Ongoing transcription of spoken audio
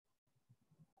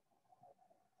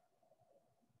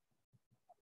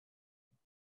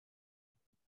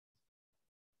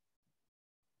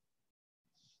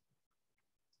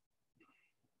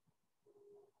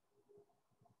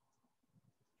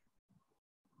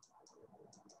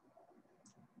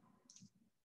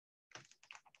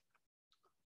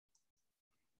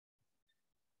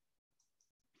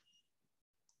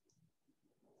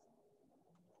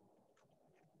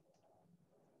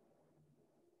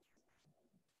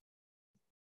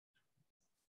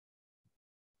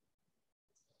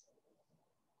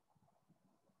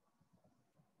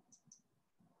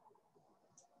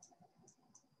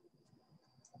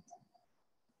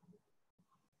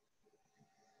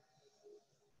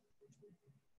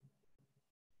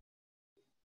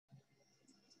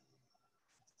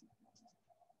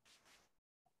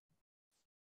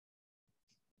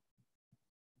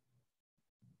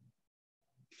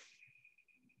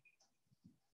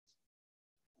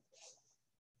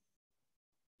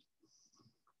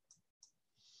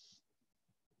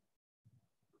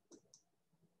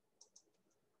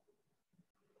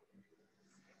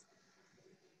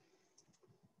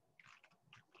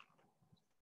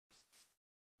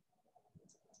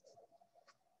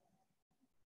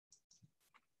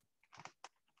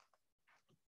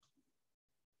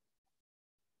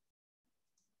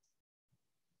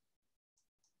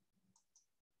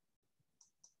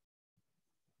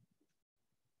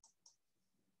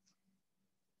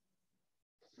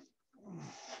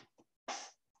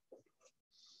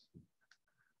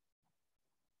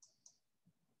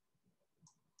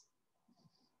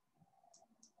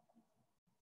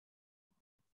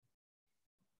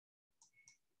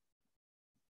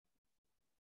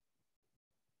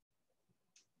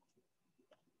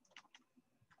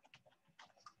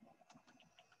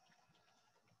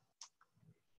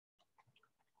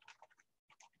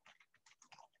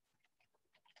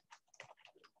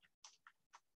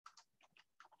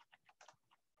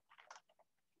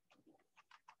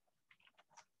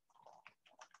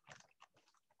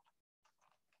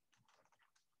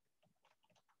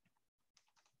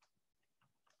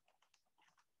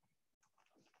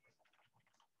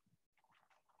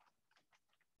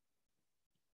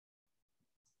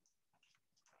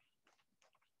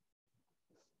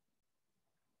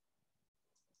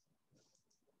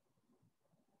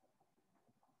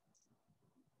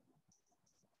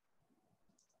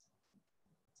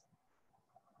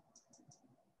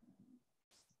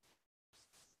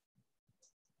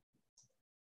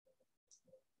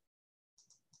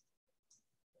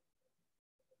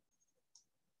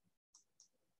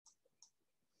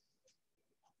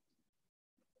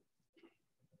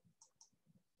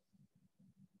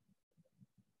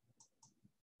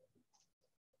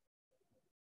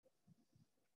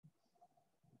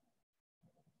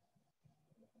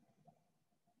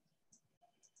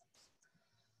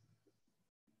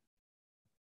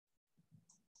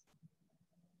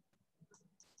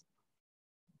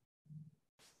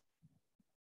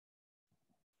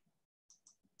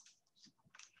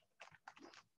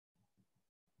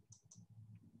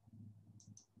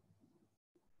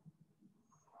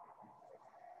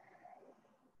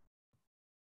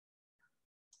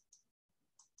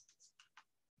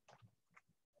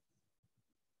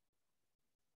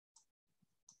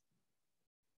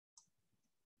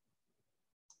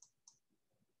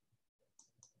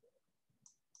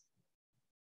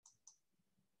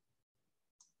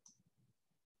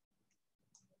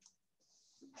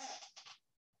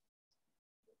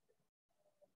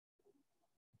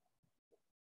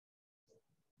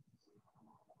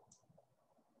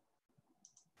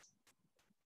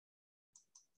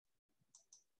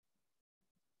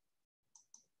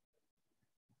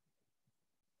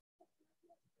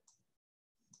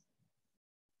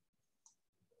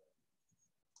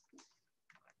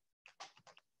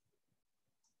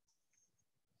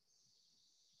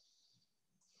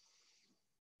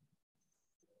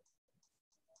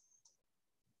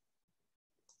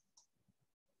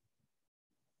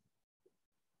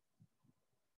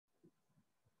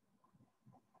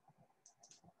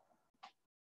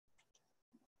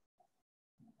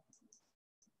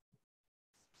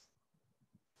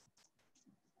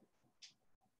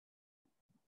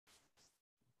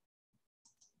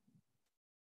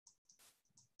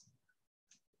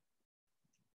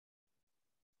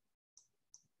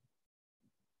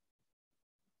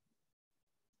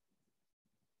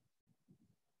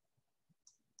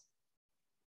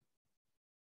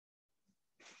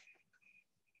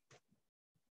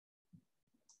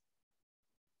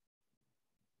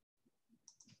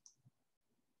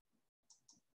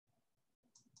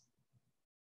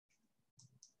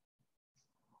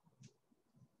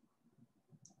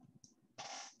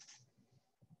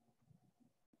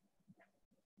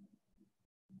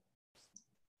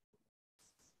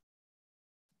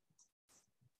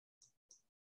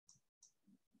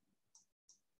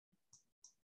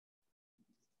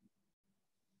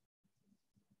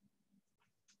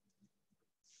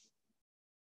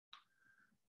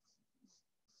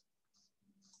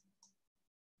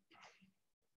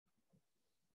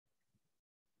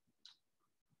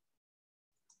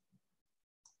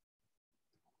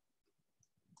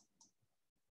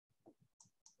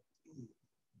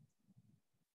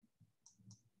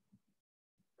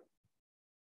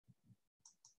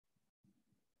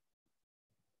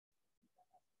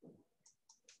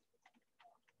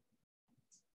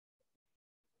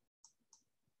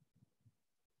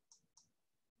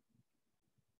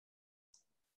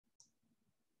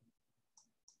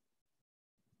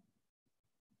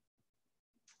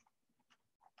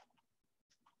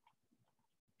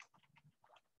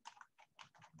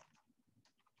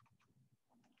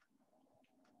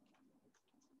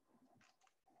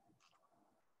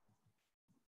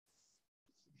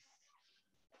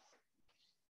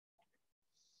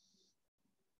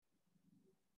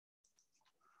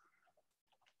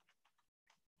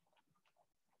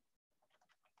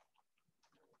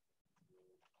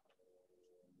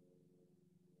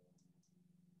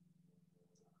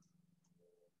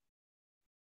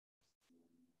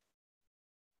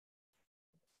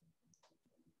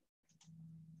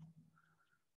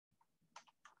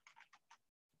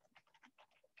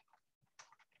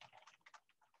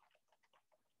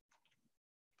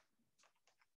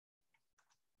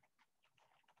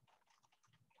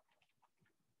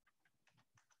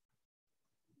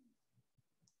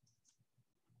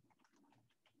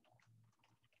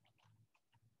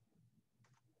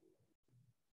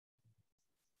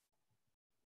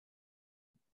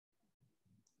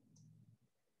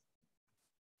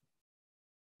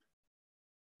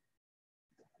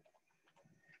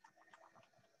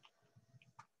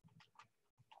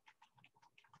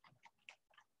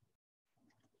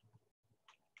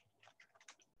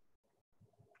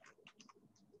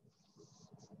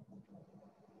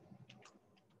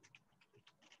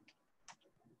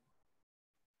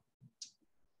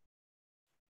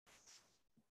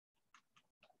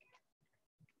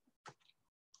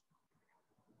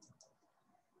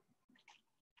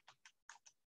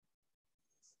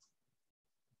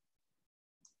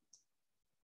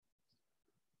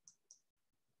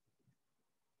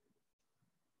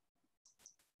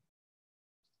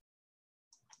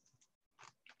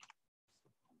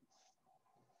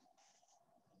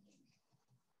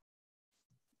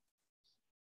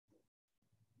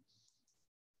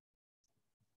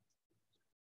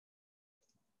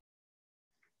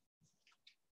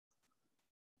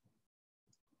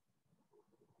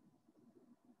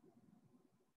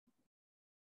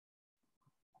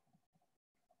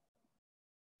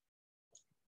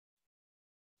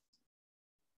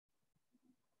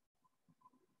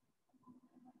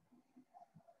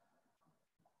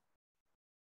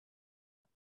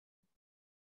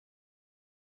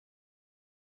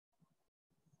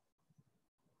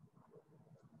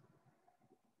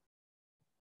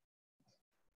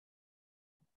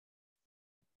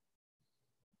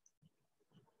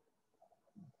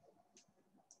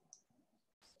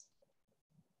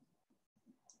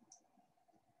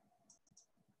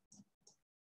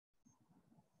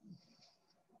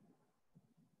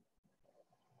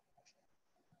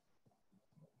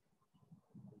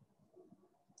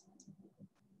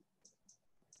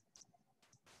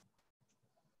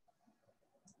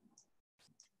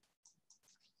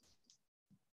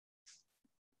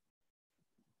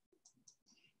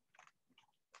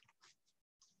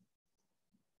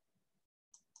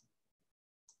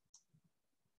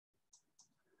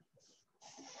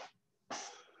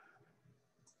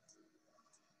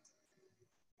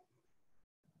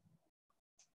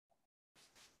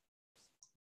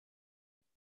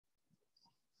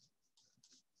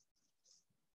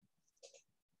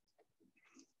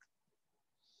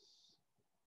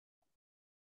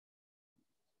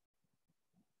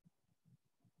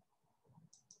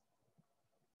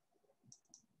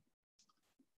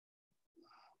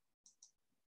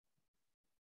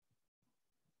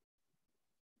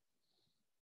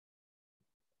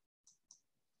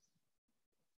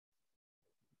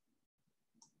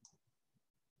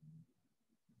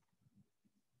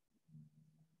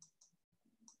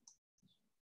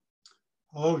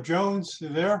Hello, Jones, you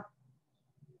there?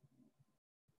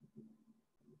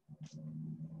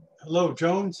 Hello,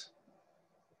 Jones?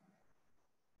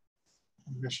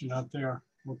 I guess you're not there.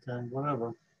 Okay,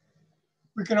 whatever.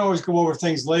 We can always go over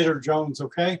things later, Jones,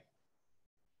 okay?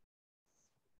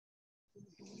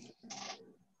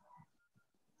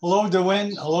 Hello,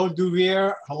 Dewen. Hello,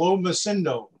 Duvier. Hello,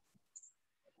 Macindo.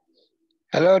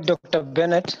 Hello, Dr.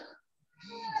 Bennett.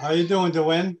 How you doing,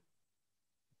 Dewen?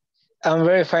 I'm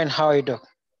very fine. How are you doing?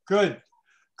 Good,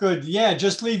 good. Yeah,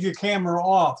 just leave your camera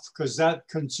off because that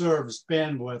conserves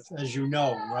bandwidth, as you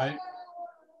know, right?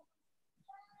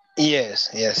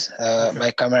 Yes. Okay. My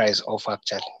camera is off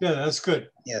actually. Yeah, that's good.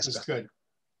 Yes, that's sir. good.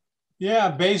 Yeah,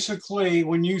 basically,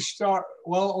 when you start,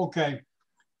 well, okay,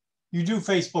 you do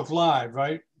Facebook Live,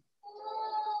 right?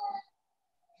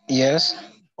 Yes.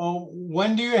 Oh,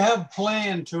 when do you have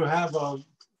planned to have a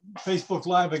Facebook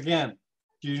Live again?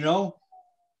 Do you know?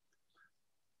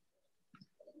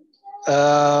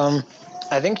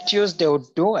 I think Tuesday would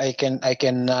do. I can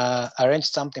arrange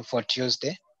something for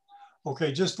Tuesday.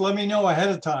 Okay, just let me know ahead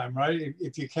of time, right?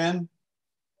 If you can,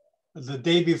 the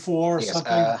day before or Yes.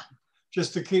 something,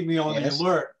 just to keep me on the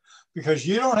alert, because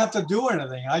you don't have to do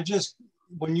anything. I just,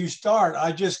 when you start,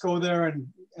 I just go there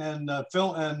and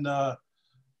film and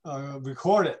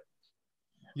record it.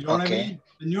 You know what I mean?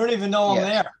 And you don't even know I'm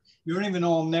there. You don't even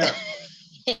know I'm there.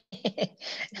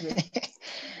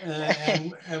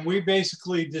 and we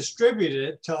basically distribute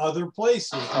it to other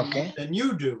places than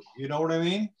you do. You know what I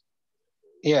mean?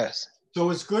 Yes. So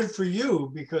it's good for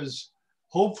you because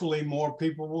hopefully more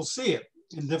people will see it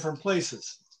in different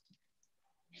places.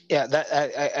 Yeah, that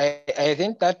I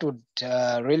think that would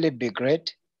really be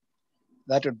great.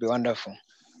 That would be wonderful.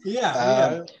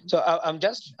 Yeah. So I'm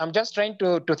just trying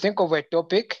to think of a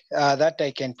topic that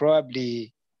I can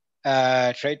probably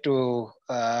try to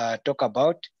talk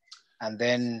about, and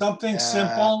then something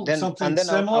simple, something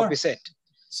similar. I'll be set.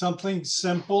 Something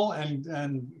simple and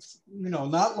you know,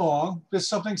 not long, just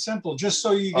something simple, just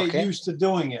so you get used to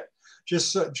doing it,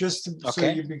 just so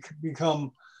you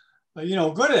become, you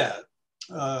know, good at it,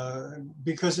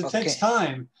 because it takes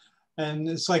time, and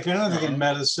it's like anything in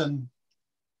medicine.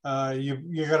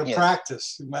 You got to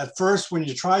practice. At first, when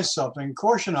you try something, of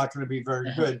course, you're not going to be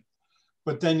very good,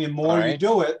 but then the more you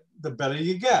do it, the better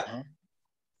you get.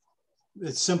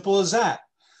 It's simple as that.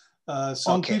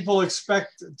 Some people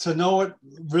expect to know it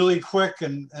really quick,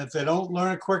 and if they don't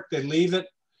learn it quick, they leave it.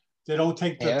 They don't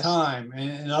take the time. And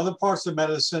in other parts of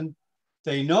medicine,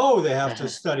 they know they have to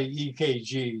study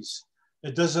EKGs.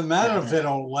 It doesn't matter if they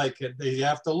don't like it. They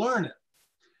have to learn it.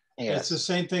 It's the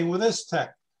same thing with this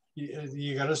tech.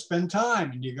 You got to spend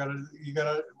time, and you got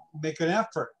to make an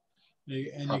effort,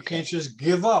 and you can't just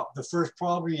give up the first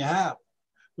problem you have,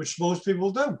 which most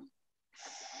people do.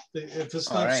 If it's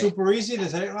not super easy, they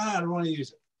say, I don't want to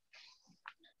use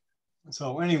it.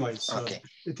 So anyways,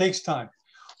 it takes time.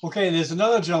 Okay, there's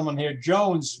another gentleman here,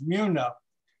 Jones Muna.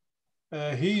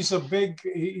 He's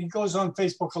he goes on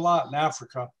Facebook a lot in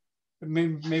Africa.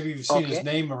 Maybe you've seen his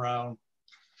name around.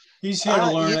 He's here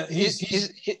to learn it. He's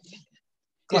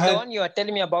the one you were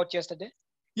telling me about yesterday?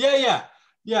 Yeah.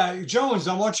 Jones,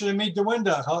 I want you to meet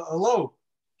Dewinda. Hello,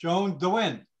 Jones,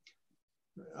 Dewin.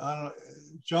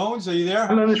 Jones, are you there?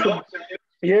 Hello.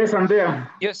 Yes, I'm there.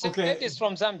 Yes, okay. Is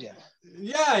from Zambia.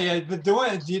 Yeah. But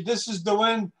Dewin, this is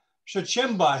Dewin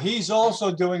Shachimba. He's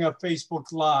also doing a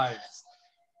Facebook Live.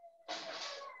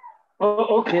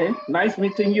 Oh, okay. Nice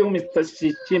meeting you, Mr.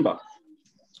 Shachimba.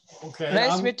 Okay.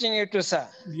 Nice meeting you too, sir.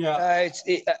 Yeah. I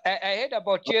heard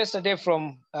about you yesterday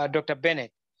from Dr.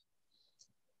 Bennett.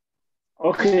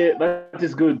 Okay, that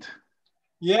is good.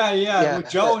 Yeah.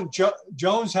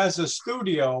 Jones has a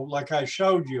studio, like I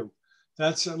showed you.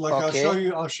 That's like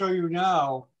I'll show you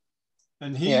now.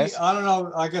 And I don't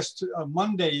know. I guess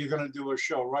Monday you're going to do a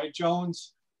show, right,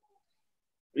 Jones?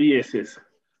 Yes.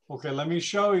 Okay, let me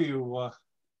show you.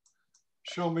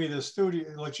 Show me the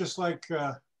studio, just like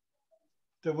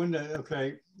the window.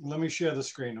 Okay, let me share the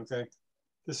screen. Okay,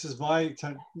 this is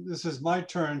my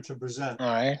turn to present.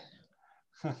 All right.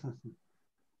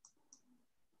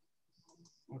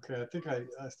 Okay, I think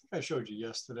I showed you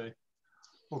yesterday.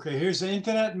 Okay, here's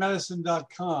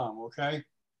internetmedicine.com. Okay,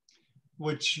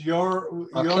 which your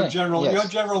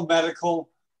general medical.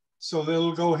 So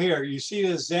they'll go here. You see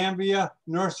the Zambia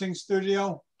nursing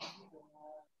studio.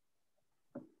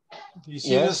 You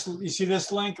see this? You see this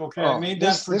link? Okay, I made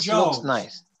that for Jones. Looks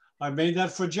nice. I made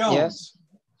that for Jones. Yes.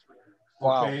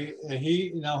 Wow. Okay,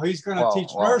 he's going to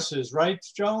teach nurses, right,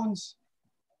 Jones?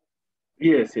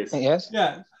 Yes.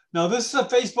 Yeah. Now this is a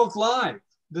Facebook Live.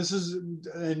 This is,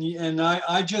 and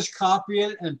I just copy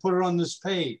it and put it on this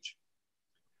page.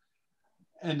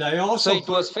 And I also So it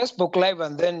was Facebook Live,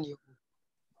 and then you.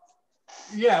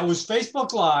 Yeah, it was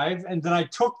Facebook Live, and then I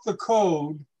took the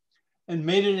code and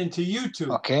made it into YouTube.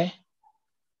 Okay.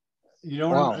 You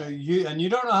don't, you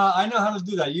don't know how. I know how to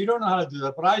do that. You don't know how to do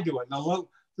that, but I do it. Now look,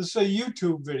 this is a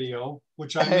YouTube video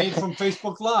which I made from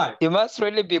Facebook Live. You must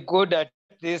really be good at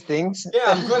these things.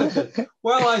 Yeah, I'm good at this.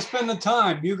 Well, I spend the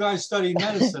time. You guys study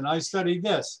medicine. I study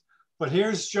this. But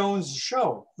here's Jones'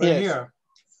 show right here,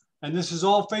 and this is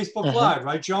all Facebook Live,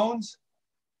 right, Jones?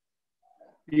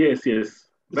 Yes, yes.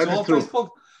 It's all true. Facebook.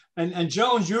 And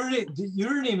Jones, you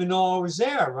didn't even know I was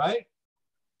there, right?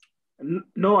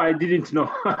 No, I didn't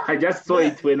know. I just saw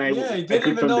it when I. Yeah, he didn't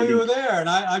even know you were there, and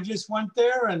I just went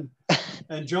there,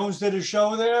 and Jones did a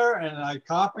show there, and I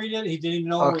copied it. He didn't even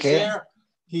know I was there.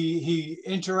 He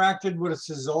interacted with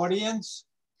his audience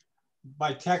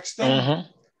by texting,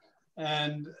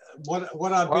 and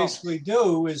what I basically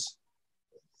do is,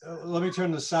 let me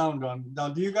turn the sound on. Now,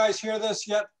 do you guys hear this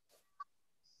yet?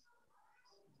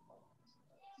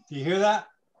 Do you hear that?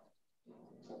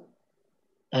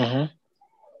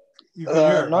 You can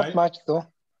hear it, not right? much though.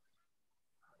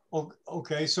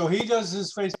 Okay, so he does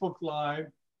his Facebook Live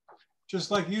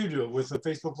just like you do with the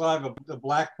Facebook Live, the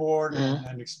blackboard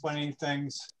and explaining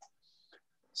things.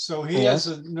 So he has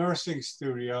a nursing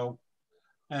studio.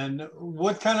 And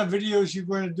what kind of videos you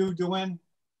going to do, Duane?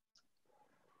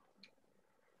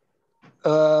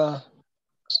 I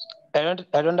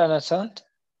don't understand.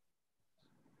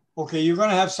 Okay, you're going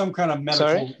to have some kind of medical.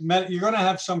 Sorry? You're going to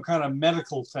have some kind of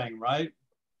medical thing, right?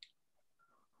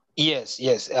 Yes,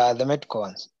 the medical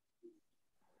ones.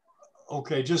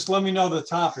 Okay, just let me know the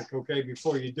topic, okay,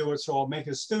 before you do it, so I'll make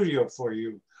a studio for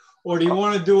you. Or do you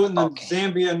want to do it in the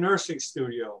Zambia nursing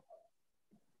studio?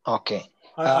 Okay.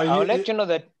 I'll let you know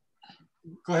that.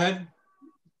 Go ahead.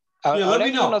 I'll let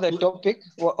you know the topic.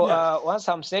 Once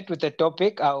I'm set with the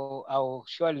topic, I'll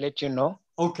surely let you know.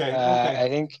 Okay. Okay. I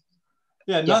think.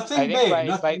 Yeah, nothing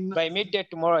big. By midday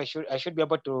tomorrow, I should be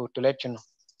able to let you know.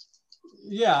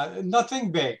 Yeah,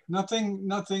 nothing big.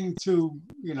 Nothing too,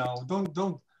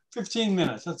 don't 15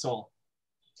 minutes, that's all.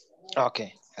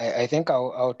 Okay. I think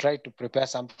I'll try to prepare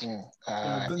something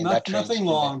nothing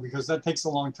long, because that takes a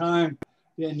long time,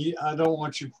 and I don't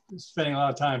want you spending a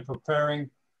lot of time preparing.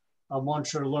 I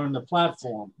want you to learn the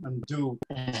platform and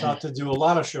start to do a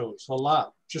lot of shows,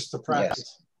 just to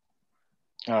practice.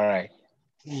 Yes. All right.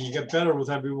 You get better with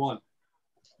every one.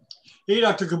 Hey,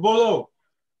 Dr. Cabolo.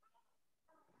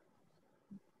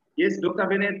 Yes, Dr.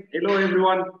 Bennett. Hello,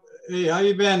 everyone. Hey, how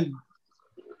you been?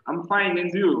 I'm fine,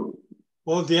 and you?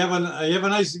 Well, do you have a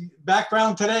nice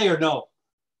background today or no?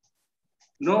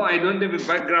 No, I don't have a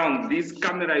background. This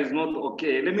camera is not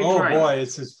okay. Let me try. Oh boy,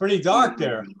 it's pretty dark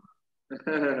there.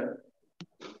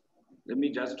 Let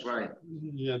me just try.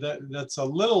 Yeah, that's a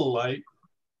little light.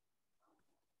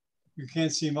 You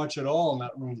can't see much at all in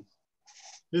that room.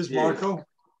 Here's Marco.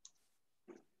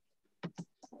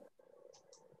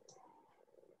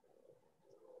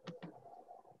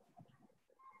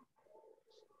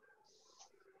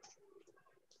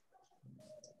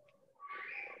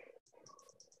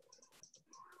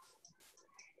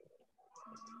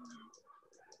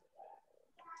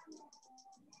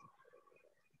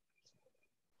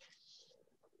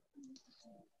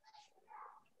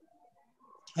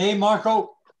 Hey,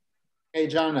 Marco. Hey,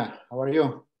 John. How are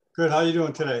you? Good. How are you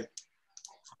doing today?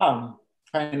 Fine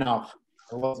enough.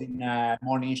 I was in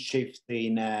morning shift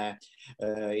in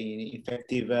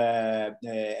infective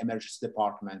emergency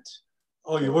department.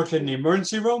 Oh, you worked in the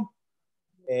emergency room?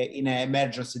 In an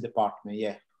emergency department,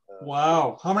 yeah.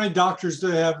 Wow. How many doctors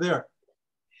do they have there?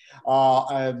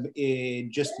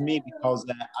 Just me, because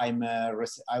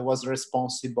I was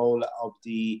responsible of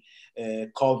the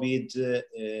COVID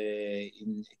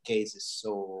in cases.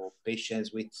 So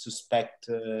patients with suspect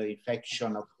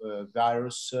infection of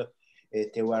virus,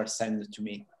 they were sent to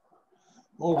me.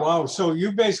 Oh, wow. So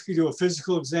you basically do a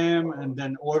physical exam and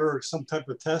then order some type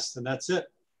of test, and that's it?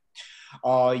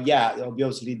 Yeah,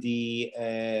 obviously the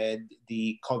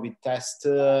COVID test,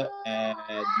 the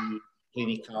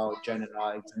clinical general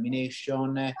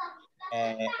examination,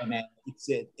 and it's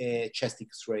a chest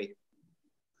X-ray.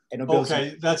 And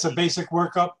okay, that's a basic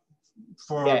workup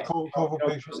for COVID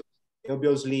patients?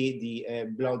 Obviously, the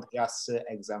blood gas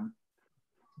exam.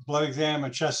 Blood exam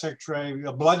and chest X-ray.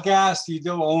 Blood gas, do you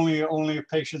do only a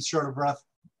patient short of breath?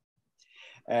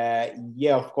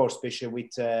 Yeah, of course, especially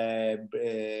with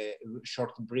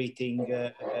short breathing,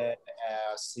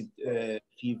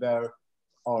 fever,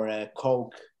 or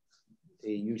coke.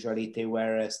 Usually they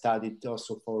were studied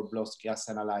also for blood gas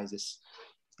analysis.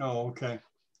 Oh, okay.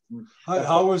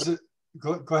 How was it?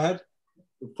 Go ahead.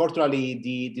 fortunately,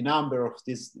 the number of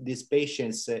these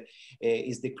patients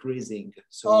is decreasing.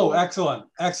 So, oh, excellent,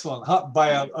 excellent.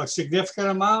 By a significant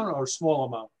amount or small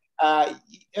amount? I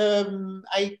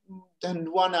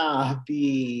don't wanna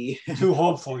be too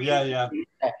hopeful. Yeah.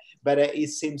 But it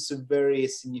seems very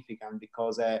significant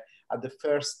because at the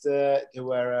first there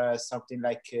were something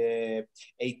like 8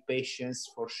 patients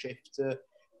for shift.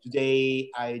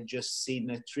 Today I just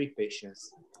seen 3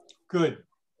 patients. Good.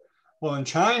 Well, in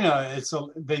China,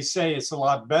 they say it's a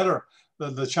lot better.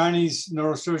 The Chinese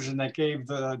neurosurgeon that gave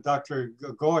the Dr.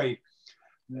 Goi,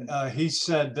 he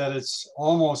said that it's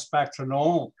almost back to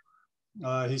normal.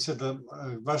 He said the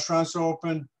restaurants are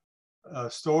open,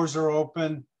 stores are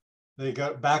open. They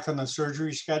got back on the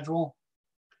surgery schedule,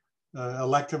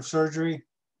 elective surgery.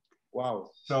 Wow.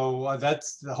 So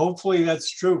hopefully that's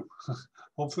true.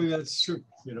 Hopefully that's true.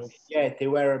 Yeah, they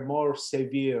were more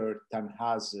severe than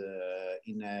us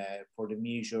for the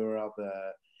measure of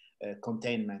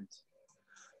containment.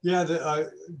 Yeah,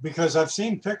 because I've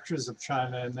seen pictures of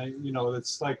China, and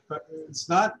it's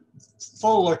not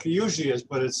full like it usually is,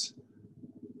 but it's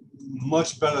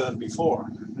much better than before.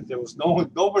 There was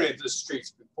nobody in the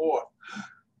streets before.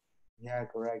 Yeah,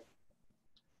 correct.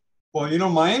 Well,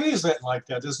 Miami is like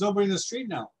that. There's nobody in the street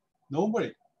now.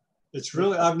 Nobody. It's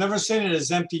really, I've never seen it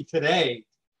as empty today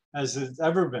as it's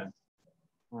ever been.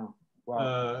 Oh,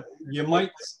 wow. You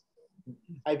might.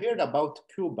 I've heard about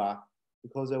Cuba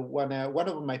because one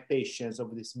of my patients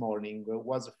of this morning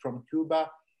was from Cuba,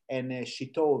 and she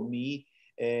told me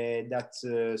that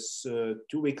 2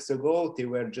 weeks ago they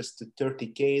were just 30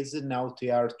 cases. Now they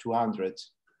are 200.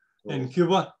 So, in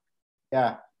Cuba?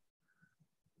 Yeah.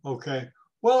 Okay.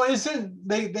 Well,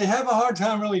 they have a hard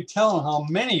time really telling how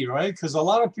many, right? Because a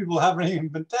lot of people haven't even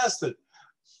been tested.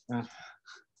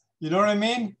 You know what I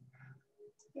mean?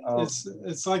 Oh.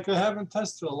 It's like they haven't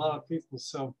tested a lot of people.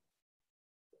 So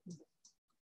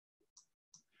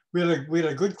we had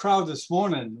a good crowd this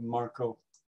morning, Marco.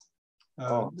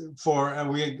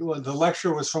 The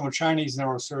lecture was from a Chinese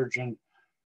neurosurgeon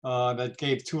that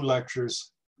gave 2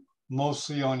 lectures,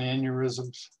 mostly on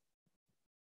aneurysms.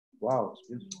 Wow.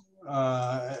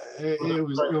 Hey,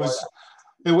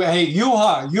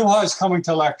 Yuha is coming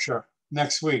to lecture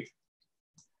next week.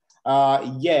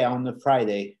 Yeah, on the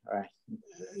Friday. Right.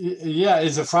 Yeah,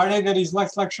 is it Friday that he's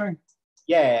lecturing?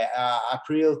 Yeah,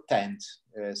 April 10th.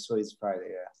 So it's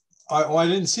Friday. Yeah. I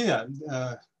didn't see that.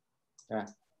 Yeah.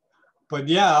 But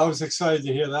yeah, I was excited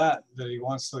to hear that he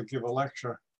wants to give a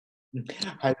lecture.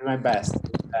 I do my best.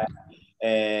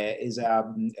 Is a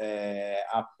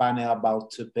panel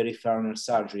about peripheral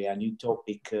neurosurgery, a new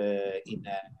topic in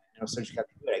neurosurgery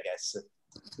category, I guess.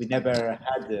 We never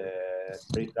had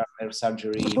peripheral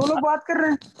neurosurgery.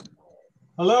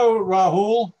 Hello,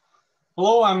 Rahul.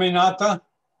 Hello, Aminata.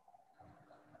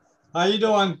 How you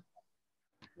doing?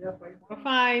 We're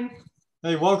fine.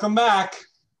 Hey, welcome back.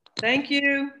 Thank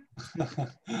you.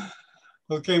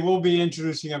 Okay, we'll be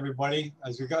introducing everybody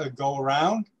as we go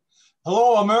around.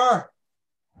 Hello, Amir.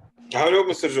 Hello,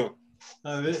 Mr. Joe.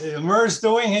 Amir's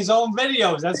doing his own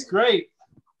videos. That's great.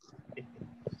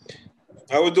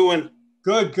 How we doing?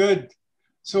 Good, good.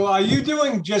 So are you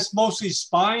doing just mostly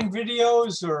spine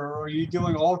videos, or are you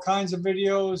doing all kinds of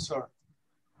videos? Or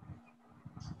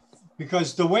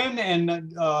because DeWin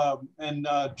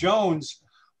and Jones,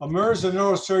 Amir's a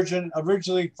neurosurgeon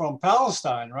originally from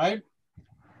Palestine, right?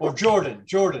 Or Jordan,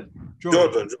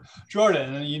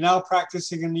 and you're now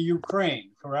practicing in the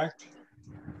Ukraine, correct?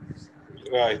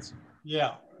 Right.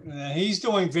 Yeah, and he's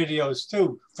doing videos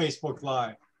too, Facebook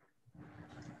Live.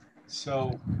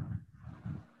 So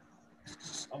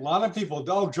a lot of people,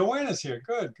 Joanna's here,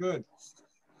 good, good.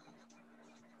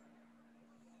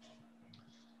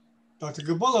 Dr.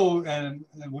 Gabullo, and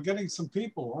we're getting some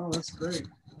people, oh, that's great.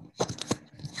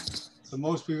 It's the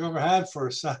most we've ever had for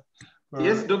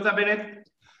yes, Dr. Bennett.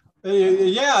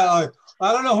 Yeah,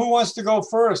 I don't know who wants to go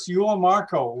first, you or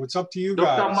Marco. It's up to you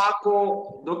guys.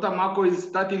 Dr. Marco is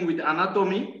starting with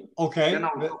anatomy. Okay. Then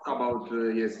I'll talk about,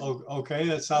 yes. Okay,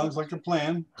 that sounds like a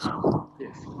plan.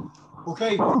 Yes.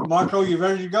 Okay, Marco, you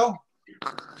ready to go?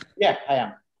 Yeah, I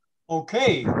am.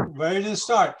 Okay, ready to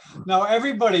start. Now,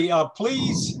 everybody,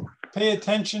 please pay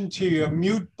attention to your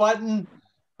mute button.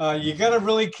 You got to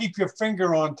really keep your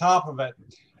finger on top of it.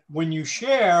 When you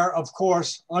share, of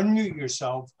course, unmute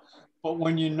yourself. But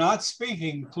when you're not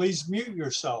speaking, please mute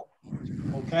yourself,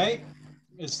 okay?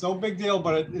 It's no big deal,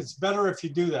 but it's better if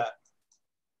you do that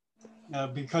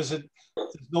because there's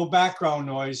no background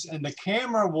noise, and the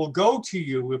camera will go to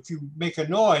you if you make a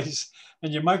noise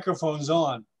and your microphone's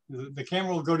on. The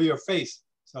camera will go to your face.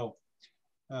 So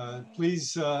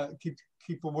please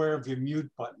keep aware of your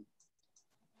mute button.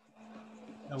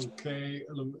 Okay,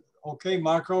 okay,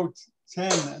 Marco.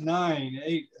 10, 9,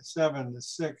 8, 7,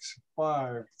 6,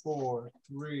 5, 4,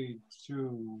 3,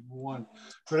 2, 1.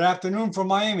 Good afternoon from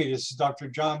Miami. This is Dr.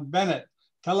 John Bennett,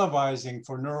 televising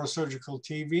for Neurosurgical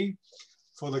TV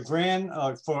for the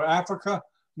for Africa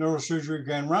Neurosurgery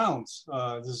Grand Rounds.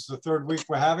 This is the third week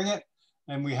we're having it,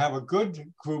 and we have a good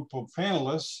group of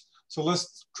panelists. So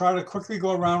let's try to quickly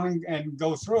go around and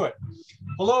go through it.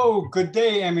 Hello, good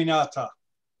day, Aminata.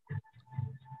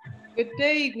 Good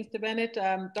day, Mr. Bennett,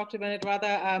 Dr. Bennett,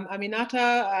 rather.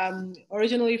 Aminata,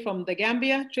 originally from the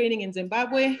Gambia, training in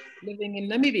Zimbabwe, living in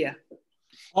Namibia.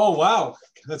 Oh, wow.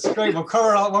 That's great. We'll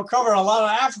cover a lot of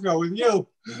Africa with you.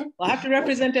 I'll have to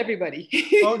represent everybody.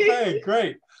 Okay,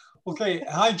 great. Okay.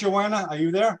 Hi, Joanna. Are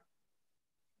you there?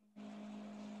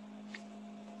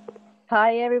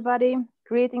 Hi, everybody.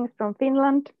 Greetings from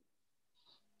Finland.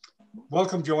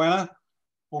 Welcome, Joanna.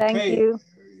 Okay. Thank you.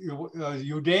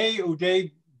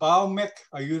 Uday Baumik,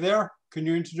 are you there? Can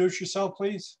you introduce yourself,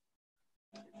 please?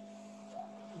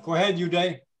 Go ahead,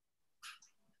 Uday.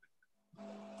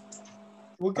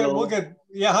 We'll get,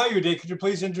 yeah, hi, Uday. Could you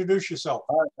please introduce yourself?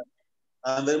 Hi,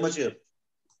 I'm very much here.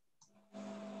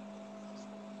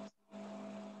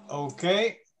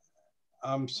 Okay.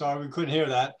 I'm sorry, we couldn't hear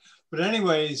that. But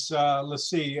anyways, let's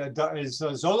see. Is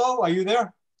Zolo, are you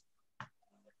there?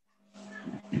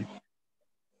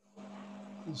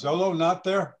 Zolo, not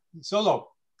there? Zolo,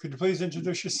 could you please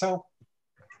introduce yourself?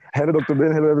 Hello, Dr.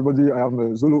 Ben. Hello, everybody. I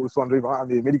am Zulu Uswandreva.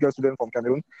 I'm a medical student from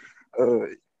Cameroon.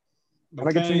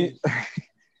 Okay.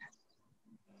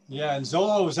 Yeah, and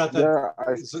Zolo was at the... Yeah,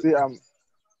 I see.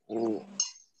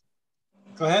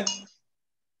 Go ahead.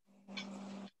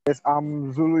 Yes,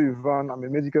 I'm Zulu Ivan. I'm a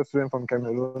medical student from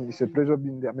Cameroon. It's a pleasure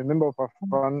being there. I'm a member of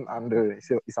AFAN, and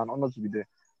it's an honor to be there.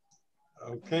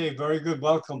 Okay, very good.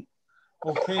 Welcome.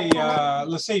 Okay,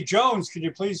 let's see. Jones, could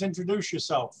you please introduce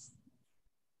yourself?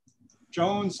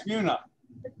 Jones Muna.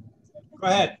 Go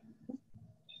ahead.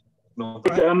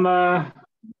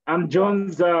 I'm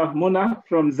Jones Muna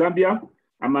from Zambia.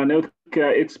 I'm an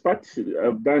healthcare expert.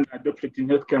 I've done a doctorate in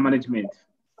healthcare management.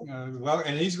 Well,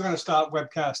 and he's going to start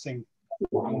webcasting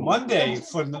on Monday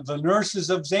for the nurses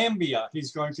of Zambia.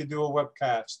 He's going to do a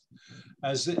webcast.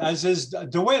 As is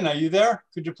Dewin. Are you there?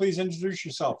 Could you please introduce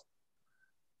yourself?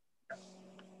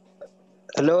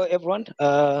 Hello, everyone.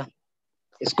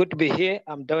 It's good to be here.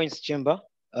 I'm Dewin Chimba.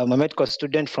 I'm a medical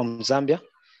student from Zambia.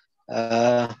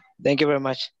 Thank you very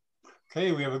much.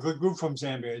 Okay, we have a good group from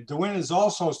Zambia. Dewin is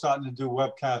also starting to do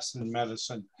webcasts in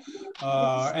medicine.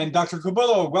 And Dr.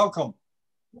 Kabulo, welcome.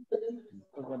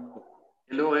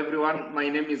 Hello, everyone. My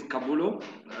name is Kabulo.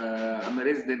 I'm a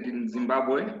resident in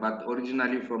Zimbabwe, but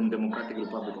originally from Democratic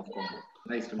Republic of Congo.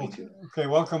 Nice to meet you. Okay,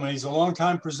 welcome. And he's a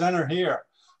longtime presenter here.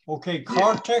 Okay,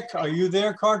 Kartik, are you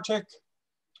there, Kartik?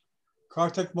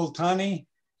 Kartik Multani?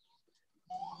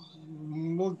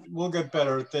 We'll get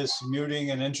better at this,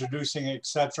 muting and introducing,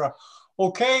 etc.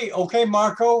 Okay,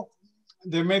 Marco.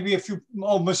 There may be a few.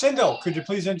 Oh, Masindo, could you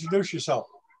please introduce yourself?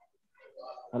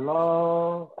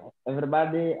 Hello,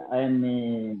 everybody. I'm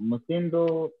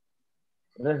Masindo,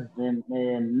 resident,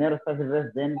 neurosurgery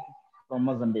resident from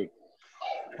Mozambique.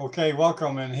 Okay,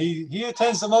 welcome. And he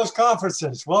attends the most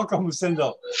conferences. Welcome,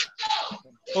 Masindo.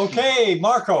 Okay,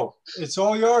 Marco, it's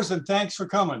all yours, and thanks for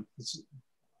coming.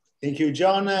 Thank you,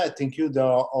 John. Thank you to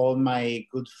all my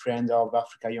good friends of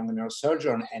Africa Young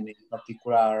Neurosurgeon, and in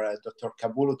particular, Dr.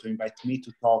 Kabulo, to invite me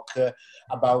to talk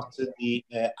about the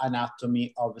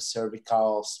anatomy of the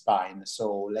cervical spine.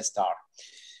 So let's start.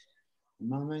 A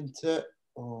moment.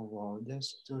 Oh, wow,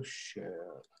 just to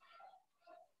share.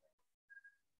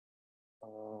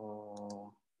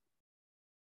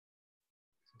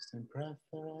 System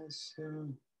preference.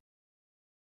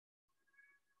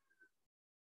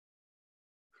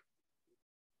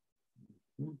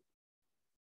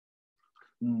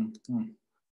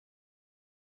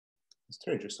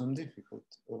 Strange, some difficult.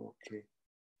 Okay.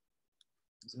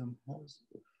 Some house.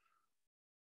 Okay.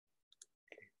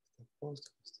 The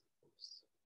post.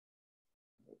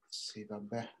 Let's see. Oh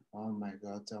my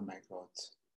god. Oh my god.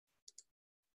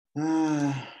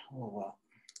 Oh wow.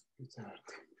 It's hard.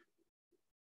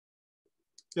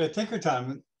 Yeah, take your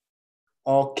time.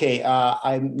 Okay.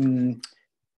 I'm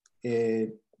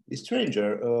a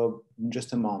stranger.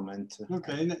 Just a moment.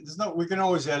 Okay. We can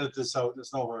always edit this out.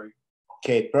 There's no hurry.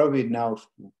 Okay, probably now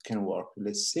can work.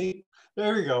 Let's see.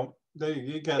 There you go. There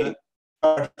you get it.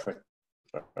 Perfect.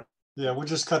 Yeah, we'll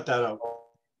just cut that out.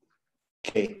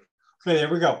 Okay. Okay, there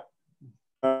we go.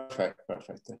 Perfect.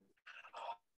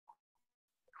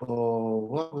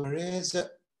 Oh, where is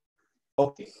it?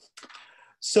 Okay.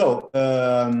 So,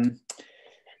 a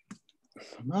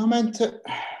moment.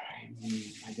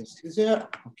 I guess it's here.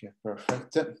 Okay,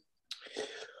 perfect.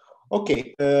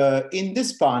 Okay, in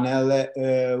this panel,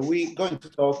 we're going to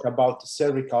talk about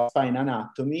cervical spine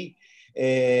anatomy.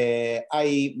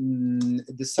 I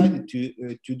decided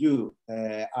to do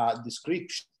a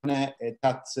description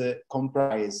that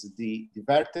comprises the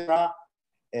vertebra,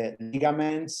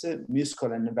 ligaments,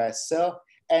 muscle and vessel,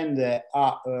 and a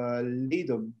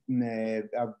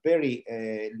very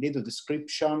little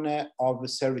description of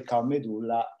cervical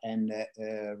medulla and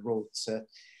roots,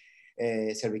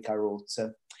 cervical roots.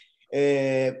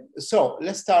 So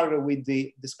let's start with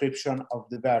the description of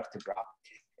the vertebra.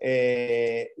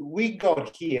 We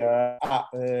got here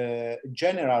a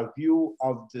general view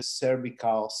of the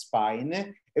cervical spine,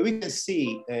 and we can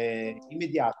see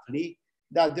immediately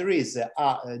that there is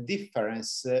a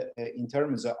difference in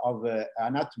terms of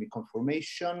anatomy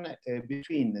conformation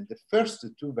between the first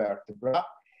two vertebrae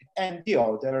and the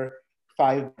other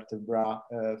 5 vertebrae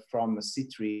from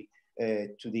C3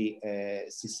 to the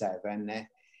C7.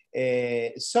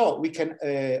 So we can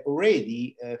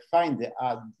already find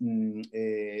a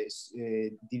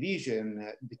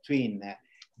division between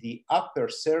the upper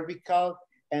cervical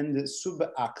and the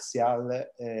subaxial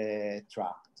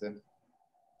tract.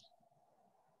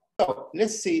 So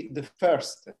let's see the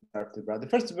first vertebra. The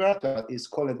first vertebra is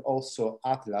called also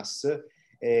Atlas,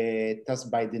 thus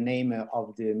by the name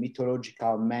of the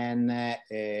mythological man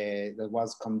that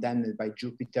was condemned by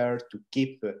Jupiter to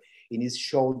keep in his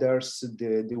shoulders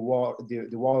the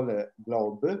whole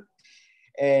globe.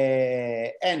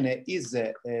 And is,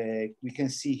 we can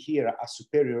see here a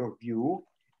superior view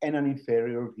and an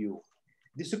inferior view.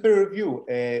 The superior view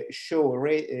shows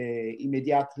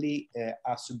immediately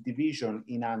a subdivision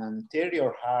in an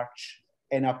anterior arch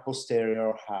and a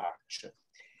posterior arch.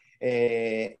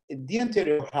 The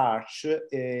anterior arch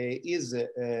is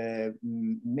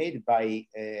made by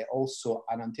also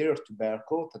an anterior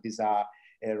tubercle, that is a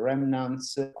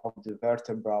remnant of the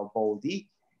vertebral body,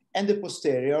 and the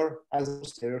posterior as a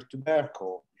posterior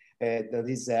tubercle. That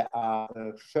is a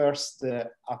first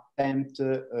attempt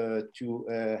to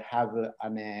have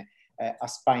a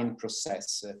spine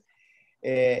process.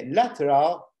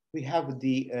 Lateral, we have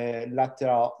the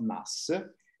lateral mass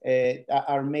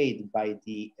are made by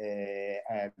the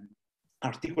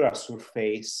articular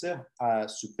surface,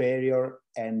 superior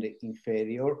and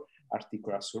inferior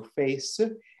articular surface,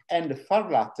 and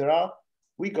far lateral,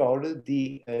 we got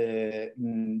the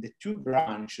 2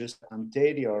 branches,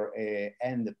 anterior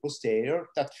and posterior,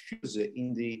 that fuse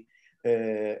in the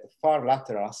far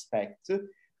lateral aspect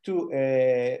to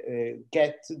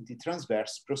get the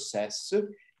transverse process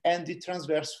and the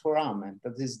transverse foramen,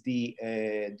 that is the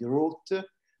root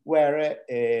where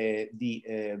the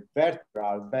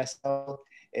vertebral vessel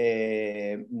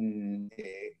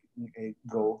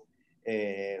go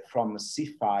from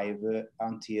C5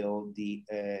 until the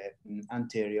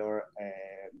anterior,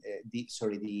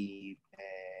 the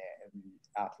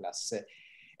atlas.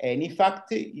 And in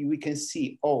fact, we can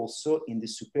see also in the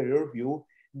superior view,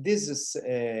 this is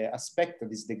aspect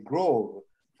that is the grove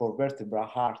for vertebral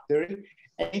artery,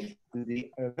 and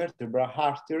the vertebral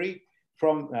artery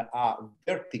from a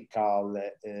vertical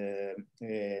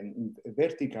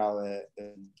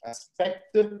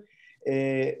aspect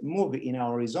move in a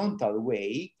horizontal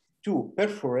way to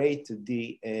perforate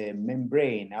the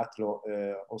membrane,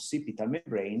 atlo-occipital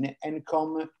membrane, and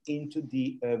come into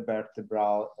the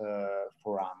vertebral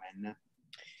foramen.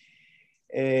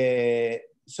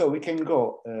 So we can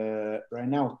go right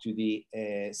now to the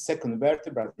second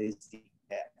vertebra, that is the,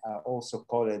 also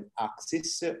called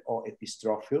axis or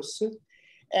epistrophius.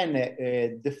 And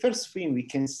the first thing we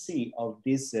can see of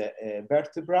this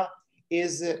vertebra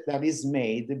is that is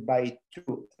made by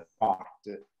 2 parts,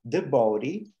 the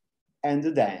body and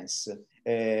the dens.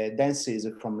 Dens is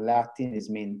from Latin, is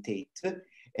mentate,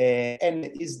 and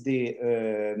is the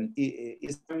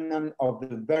is remnant of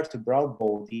the vertebral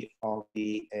body of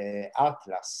the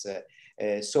atlas.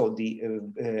 So the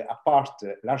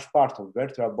large part of the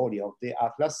vertebral body of the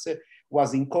atlas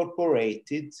was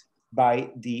incorporated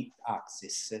by the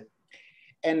axis.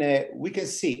 And we can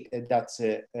see that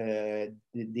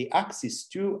the axis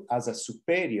 2 has a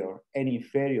superior and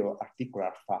inferior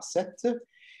articular facet,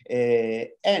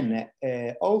 and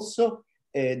also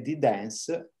the dens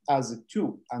has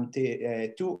two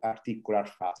articular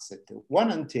facets.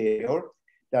 One anterior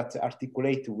that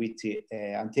articulate with the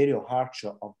anterior arch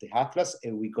of the atlas,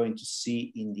 and we're going to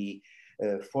see in the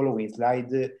following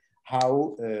slide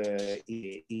how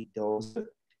it does.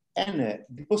 And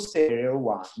the posterior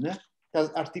one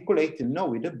that articulate not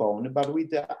with the bone, but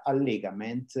with a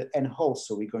ligament. And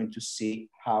also we're going to see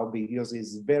how, because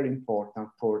it's very important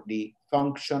for the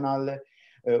functional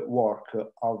work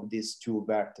of these two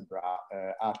vertebrae,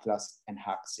 atlas and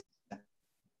axis.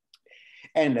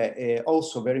 And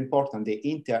also very important, the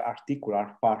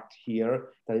interarticular part here,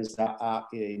 that is an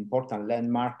important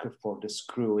landmark for the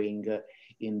screwing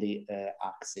in the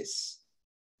axis.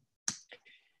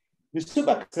 The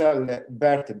subaxial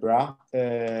vertebra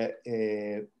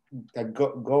that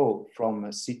go from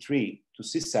C3 to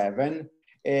C7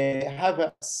 have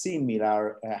a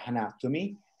similar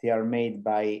anatomy. They are made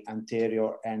by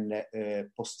anterior and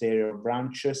posterior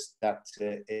branches that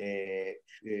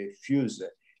fuse,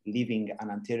 leaving an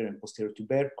anterior and posterior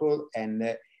tubercle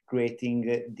and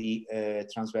creating the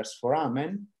transverse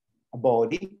foramen, a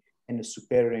body, and a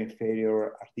superior and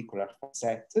inferior articular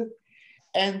facet.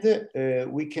 And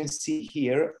we can see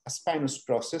here a spinous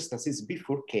process that is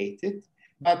bifurcated,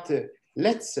 but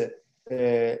let's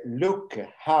look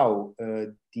how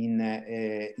in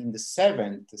the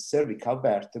seventh cervical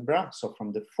vertebra, so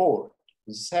from the 4 to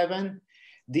the 7,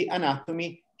 the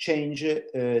anatomy changed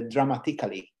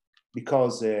dramatically,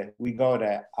 because we got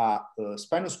a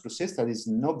spinous process that is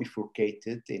not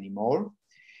bifurcated anymore.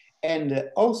 And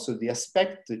also the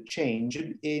aspect changed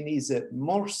and is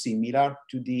more similar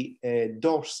to the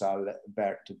dorsal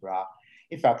vertebra.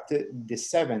 In fact, the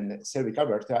 7th cervical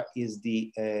vertebra is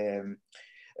the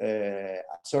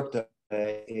sort of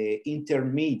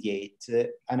intermediate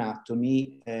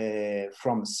anatomy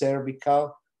from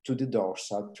cervical to the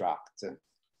dorsal tract.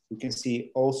 You can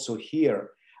see also here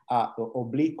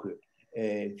oblique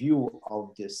view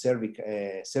of the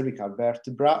cervical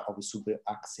vertebra of the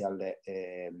subaxial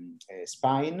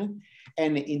spine.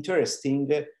 And interesting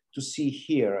to see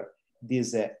here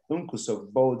this uncus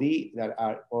of body that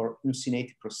are or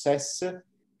uncinate process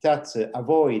that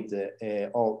avoid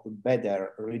or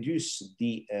better reduce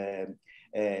the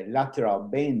lateral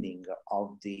bending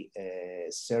of the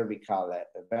cervical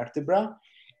vertebra.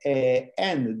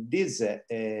 And this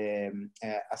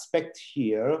aspect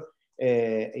here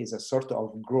is a sort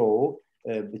of grow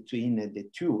between the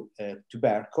two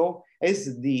tubercle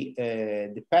as the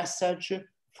passage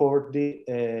for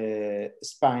the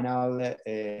spinal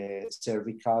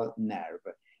cervical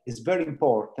nerve. It's very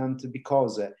important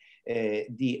because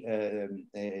the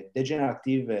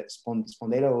degenerative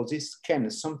spondylosis can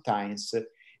sometimes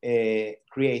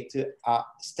create a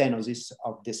stenosis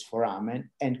of this foramen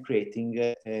and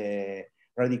creating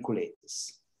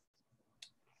radiculitis.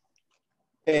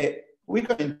 We're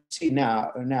going to see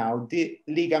now the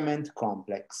ligament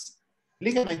complex.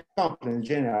 Ligament complex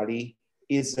generally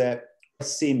is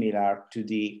similar to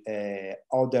the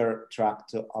other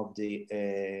tract of the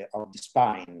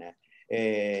spine.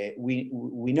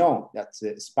 We know that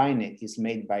the spine is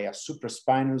made by a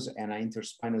supraspinous and an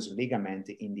interspinous ligament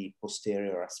in the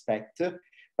posterior aspect,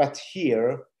 but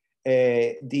here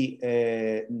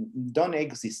don't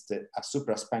exist a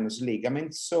supraspinous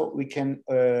ligament, so we can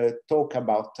talk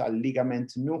about a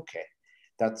ligament nuchae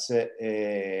that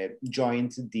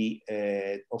joined the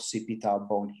occipital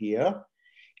bone here.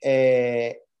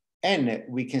 And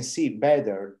we can see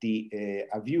better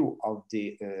a view of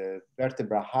the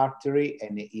vertebral artery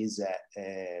and is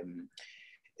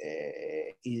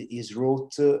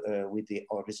root with the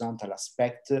horizontal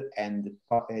aspect and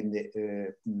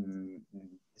the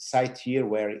site here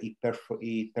where it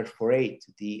perforates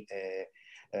the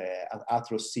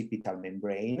atrocippital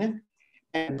membrane.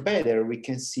 And better we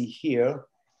can see here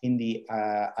in the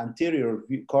anterior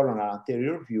view, coronal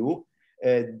anterior view,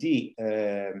 the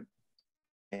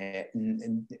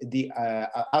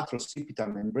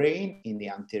atrocippital membrane in the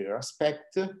anterior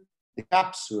aspect, the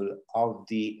capsule of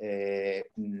the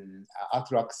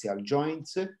atroaxial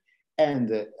joints,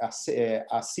 and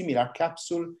a similar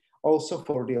capsule also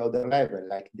for the other level,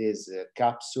 like this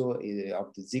capsule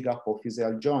of the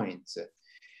zygapophyseal joints.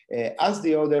 As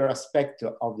the other aspect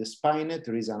of the spine,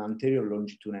 there is an anterior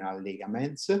longitudinal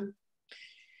ligaments.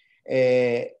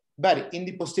 But in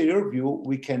the posterior view,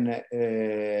 we can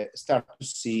start to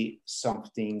see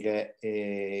something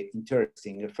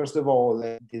interesting. First of all,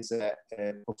 this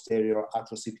posterior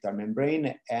atrocippital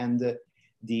membrane and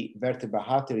the vertebral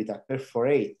artery that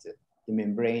perforate the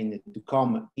membrane to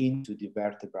come into the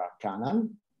vertebral canal.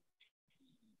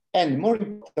 And more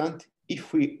important,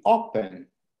 if we open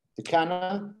the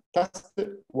canal, that's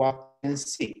what we can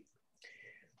see.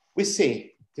 We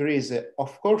see there is,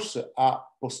 of course, a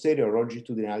posterior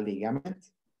longitudinal ligament,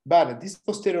 but this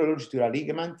posterior longitudinal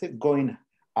ligament going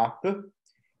up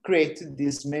creates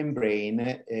this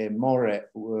membrane more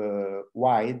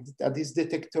wide, that is the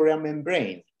tectorial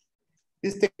membrane.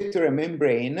 This tectorial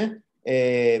membrane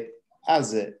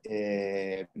has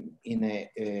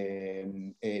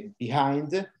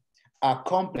behind a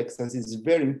complex that is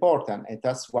very important, and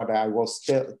that's what I was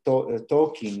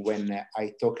talking when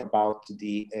I talk about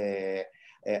the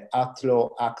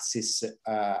atlo-axis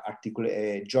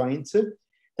joint.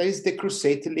 That is the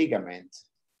cruciate ligament.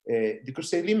 The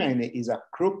cruciate ligament is a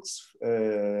crux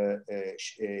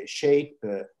shape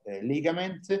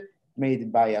ligament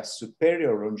made by a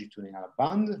superior longitudinal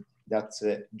band that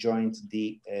joins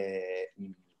the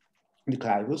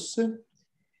clivus,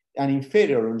 an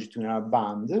inferior longitudinal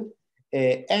band,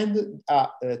 and a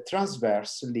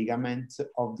transverse ligament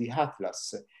of the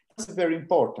atlas. That's very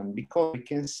important because we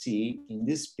can see in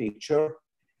this picture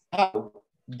how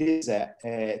this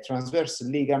transverse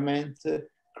ligament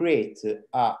creates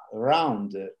a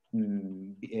round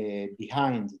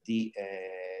behind the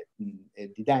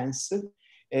dens,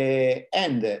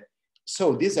 and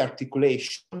so this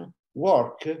articulation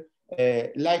work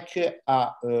like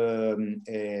a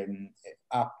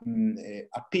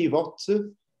pivot,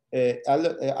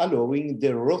 allowing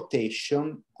the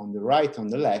rotation on the right, on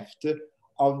the left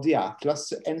of the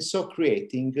atlas, and so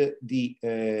creating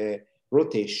the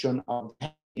rotation of the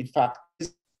head. In fact,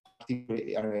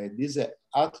 this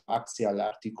axial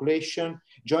articulation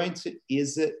joint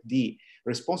is the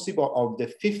responsible of the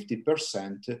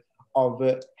 50% of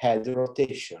head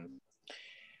rotation.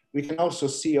 We can also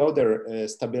see other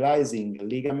stabilizing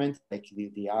ligaments like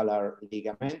the alar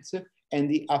ligament and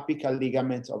the apical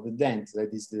ligament of the dent,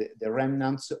 that is the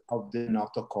remnants of the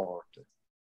notochord.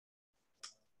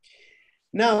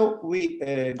 Now we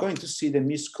are going to see the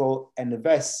muscle and the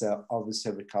vessel of the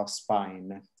cervical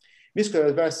spine. Muscle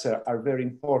and vessel are very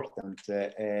important,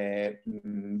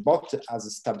 both as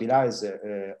a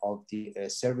stabilizer of the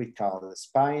cervical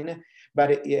spine,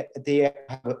 but they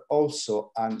have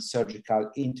also a surgical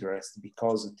interest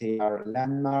because they are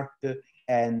landmark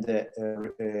and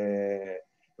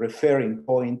referring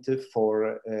point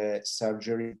for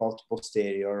surgery, both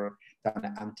posterior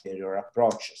and anterior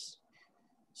approaches.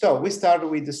 So we start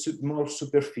with the more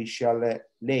superficial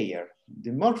layer.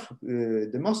 The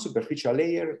most superficial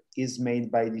layer is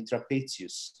made by the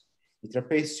trapezius. The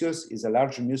trapezius is a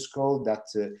large muscle that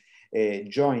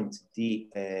joins the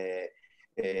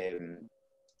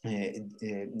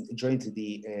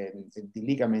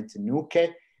ligament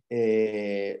nuchae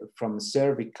from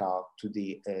cervical to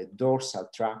the dorsal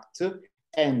tract,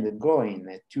 and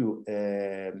going to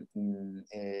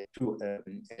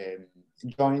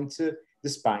joint the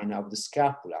spine of the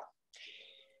scapula.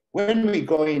 When we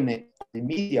go in the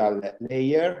medial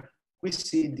layer, we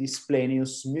see the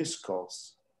splenius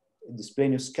muscles, the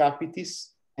splenius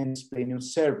capitis and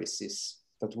splenius cervicis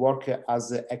that work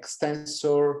as an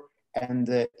extensor, and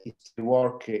it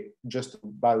work just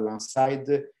by one side,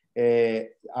 a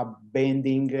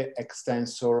bending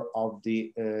extensor of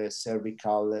the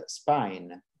cervical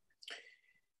spine.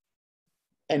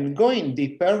 And going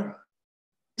deeper,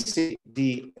 we see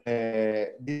the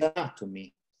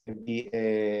anatomy.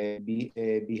 Behind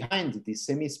the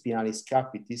semispinalis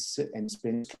capitis and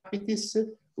splenius capitis,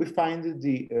 we find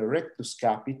the rectus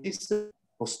capitis,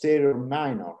 posterior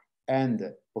minor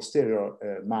and posterior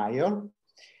major,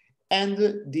 and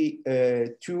the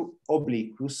two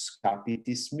obliquus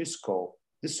capitis muscle,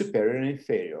 the superior and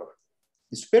inferior.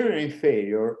 The superior and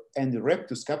inferior and the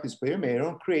rectus capitis superior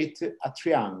major create a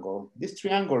triangle. This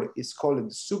triangle is called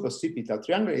the suboccipital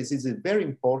triangle. It is a very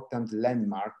important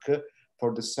landmark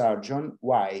for the surgeon.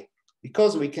 Why?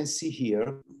 Because we can see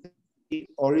here the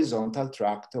horizontal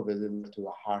tract of the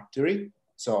vertebral artery,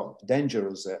 so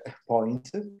dangerous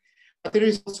point. But there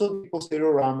is also the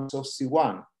posterior ramus of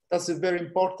C1. That's very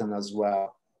important as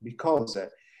well, because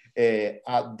a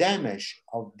damage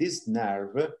of this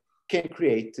nerve can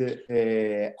create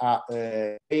a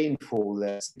painful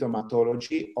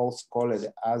symptomatology, also called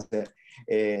as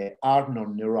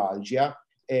Arnold neuralgia,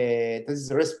 that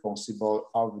is responsible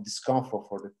of discomfort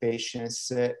for the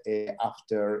patients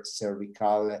after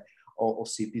cervical or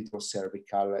occipital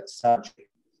cervical surgery.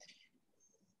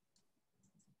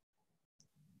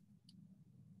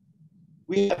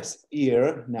 We have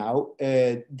here now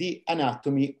the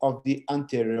anatomy of the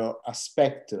anterior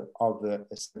aspect of the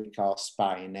cervical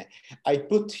spine. I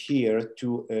put here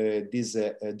to this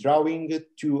drawing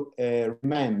to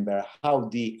remember how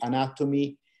the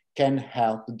anatomy can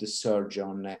help the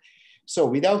surgeon. So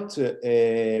without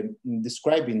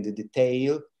describing the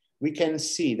detail, we can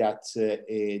see that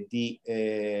the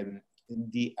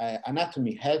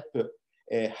anatomy help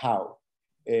how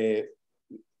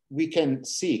we can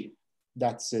see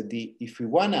that if we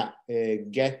wanna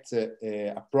get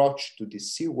approach to the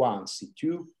C1,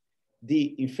 C2,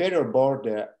 the inferior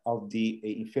border of the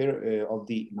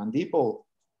mandible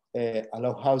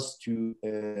allow us to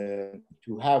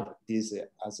have this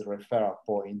as a referral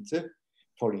point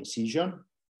for incision.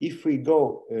 If we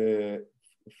go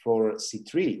for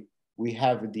C3, we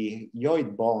have the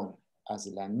hyoid bone as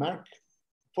a landmark.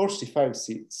 For C5,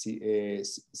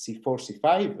 C4,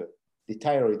 C5, the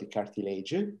thyroid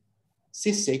cartilage.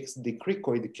 C6, the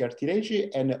cricoid cartilage,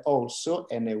 and also,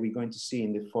 and we're going to see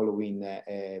in the following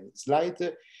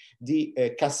slide, the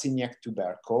Cassiniac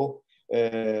tubercle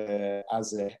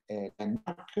as a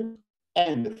landmark.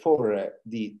 And for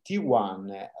the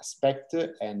T1 aspect,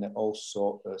 and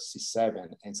also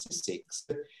C7 and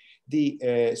C6,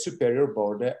 the superior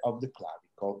border of the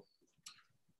clavicle.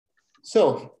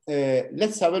 So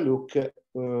let's have a look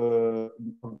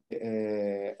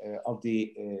of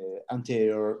the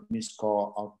anterior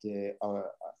muscle of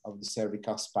the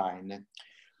cervical spine.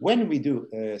 When we do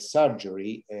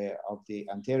surgery of the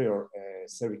anterior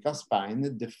cervical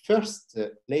spine, the first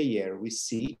layer we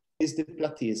see is the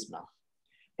platysma.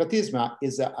 Platysma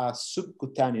is a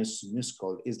subcutaneous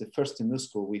muscle, is the first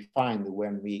muscle we find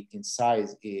when we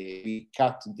incise, we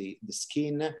cut the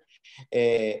skin, and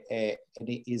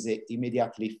it is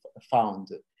immediately found.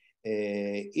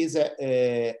 Is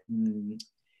the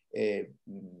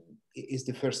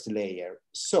first layer.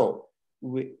 So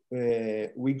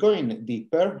we going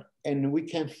deeper, and we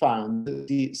can find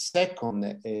the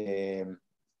second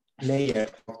layer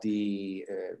of the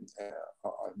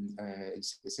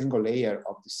single layer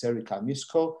of the cervical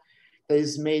muscle that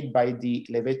is made by the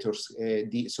levators,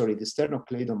 the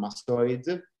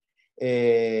sternocleidomastoid,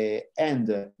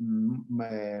 and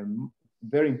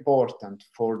very important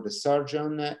for the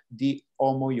surgeon, the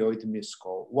omohyoid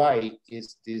muscle. Why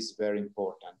is this very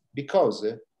important? Because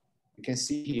you can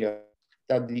see here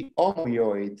that the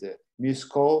omohyoid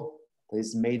muscle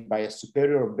is made by a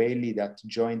superior bailey that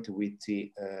joint with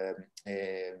the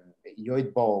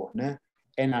hyoid bone,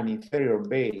 and an inferior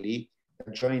bailey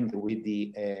that joined with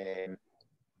the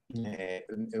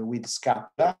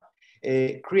scapula,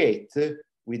 create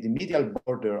with the medial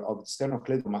border of the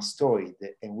sternocleidomastoid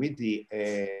and with the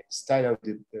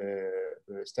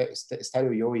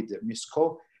stylohyoid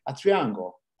muscle, a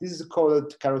triangle. This is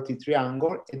called carotid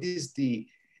triangle. It is the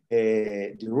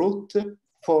root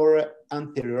for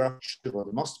anterior approach, the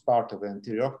most part of the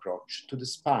anterior approach to the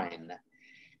spine.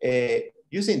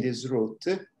 Using this route,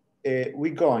 we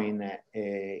go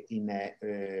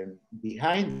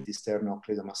behind the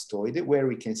sternocleidomastoid, where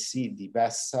we can see the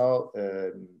vessel,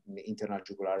 the internal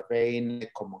jugular vein,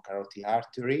 common carotid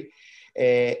artery,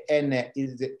 and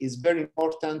it is very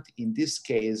important in this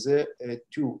case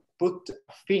to put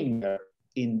a finger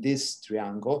in this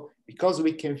triangle, because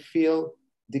we can feel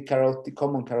the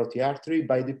common carotid artery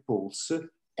by the pulse,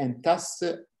 and thus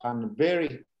a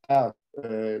very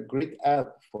great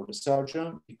help for the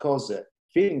surgeon, because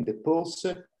feeling the pulse,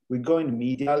 we go in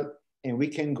medial, and we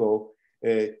can go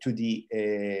to the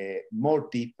more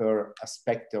deeper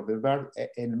aspect of the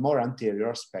and more anterior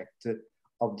aspect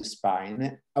of the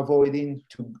spine, avoiding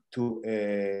to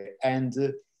end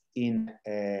in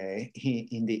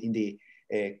the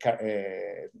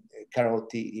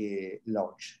carotid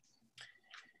lodge.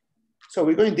 So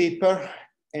we're going deeper,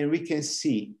 and we can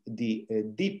see the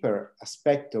deeper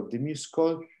aspect of the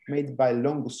muscle made by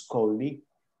longus colli,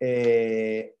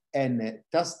 and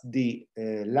that's the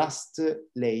last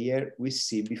layer we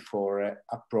see before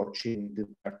approaching the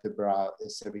vertebra,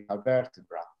 cervical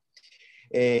vertebra.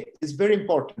 It's very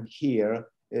important here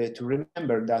to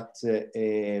remember that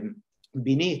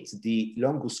beneath the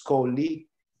longus colli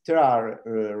there are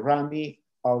rami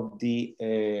of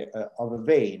a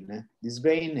vein. This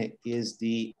vein is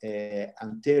the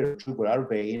anterior jugular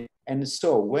vein, and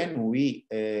so when we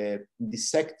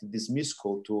dissect this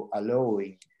muscle to allow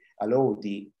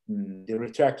the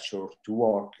retractor to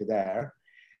work there,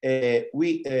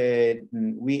 we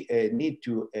need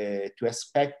to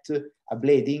expect a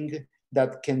bleeding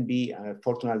that can be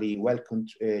fortunately well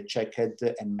checked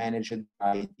and managed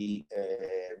by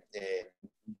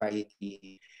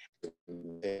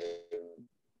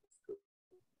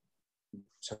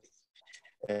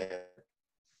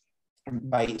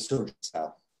surgeon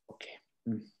cell. Okay.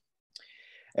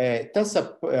 That's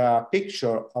a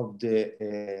picture of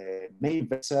the main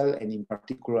vessel, and in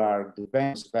particular the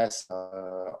venous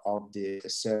vessel of the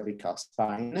cervical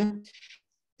spine.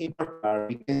 In particular,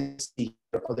 we can see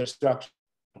other structures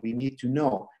we need to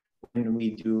know when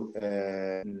we do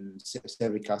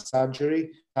cervical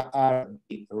surgery are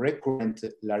the recurrent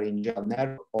laryngeal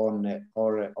nerve,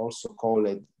 or also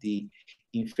called the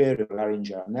inferior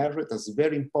laryngeal nerve. That's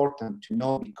very important to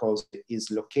know, because it is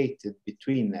located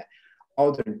between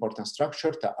other important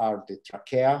structures that are the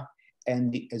trachea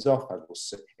and the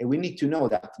esophagus. And we need to know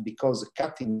that because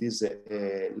cutting this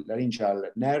laryngeal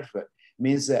nerve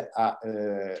means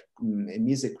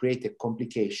create a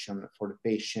complication for the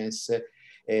patients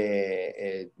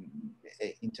in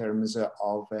terms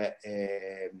of a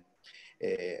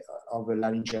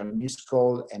laryngeal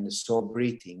muscle, and so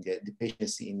breathing. The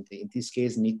patients in this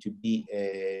case need to be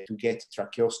to get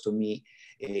tracheostomy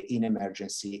in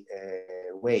emergency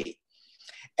way.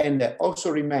 And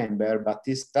also remember, but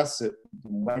that's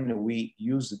when we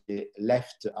use the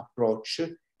left approach,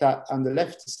 that on the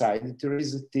left side there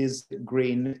is this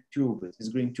green tube. This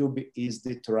green tube is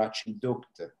the thoracic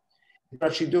duct. The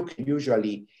thoracic duct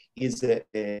usually is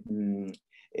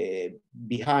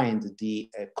behind the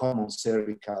common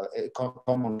cervical,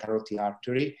 common carotid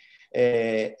artery,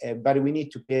 but we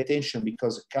need to pay attention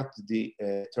because cut the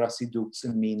thoracic ducts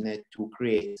mean to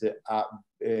create a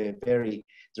very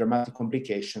dramatic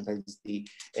complication, that is the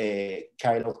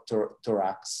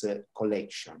chylothorax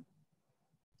collection.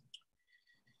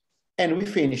 And we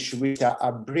finish with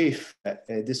a brief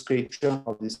description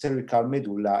of the cervical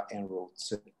medulla and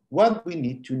roots. What we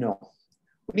need to know?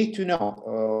 We need to know,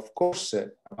 of course,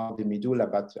 about the medulla,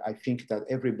 but I think that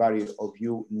everybody of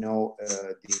you know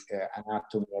the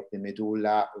anatomy of the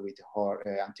medulla with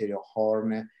anterior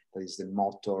horn, that is the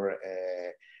motor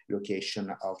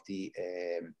location of the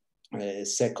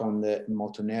second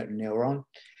motor neuron,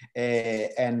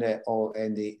 and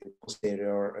the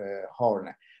posterior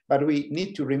horn. But we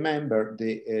need to remember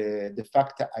the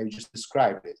fact that I just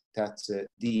described it, that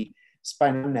the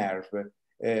spinal nerve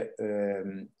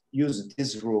use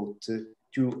this route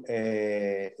to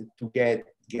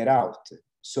get out.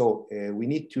 So we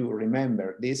need to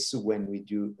remember this when we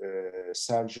do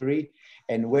surgery,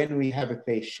 and when we have a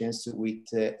patient with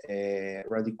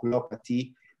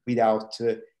radiculopathy without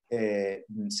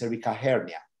cervical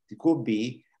hernia. It could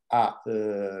be a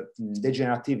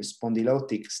degenerative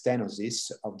spondylotic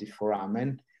stenosis of the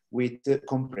foramen with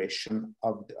compression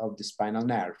of the spinal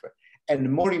nerve. And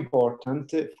more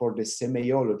important for the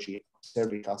semiology of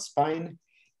cervical spine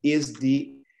is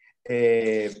the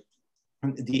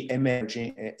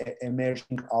emerging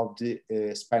of the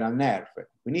spinal nerve.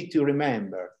 We need to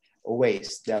remember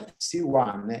always that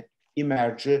C1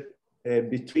 emerge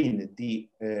between the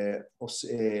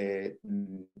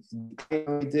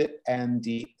clinoid and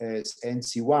the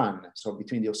C1, so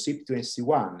between the occipito and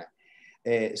C1.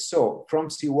 So from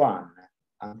C1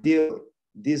 until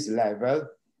this level,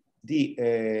 the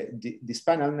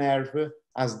spinal nerve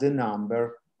has the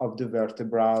number of the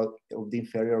vertebral of the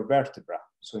inferior vertebra.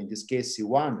 So in this case,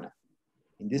 C1.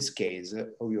 In this case,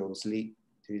 obviously,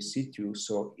 C2,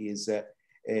 so is a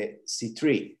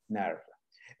C3 nerve.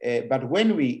 But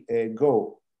when we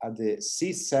go at the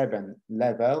C7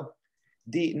 level,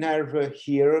 the nerve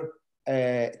here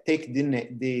take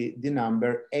the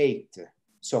number 8.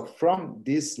 So from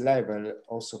this level,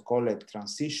 also called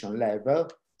transition level,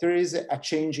 there is a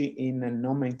change in the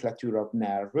nomenclature of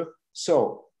nerve.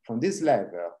 So from this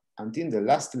level until the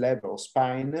last level of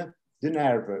spine, the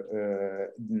nerve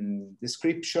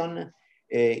description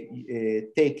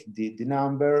take the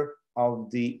number of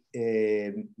the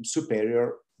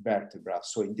superior vertebra.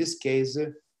 So in this case,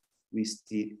 with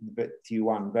the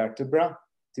T1 vertebra,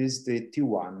 this is the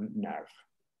T1 nerve.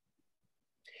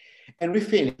 And we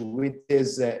finish with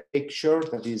this picture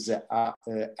that is an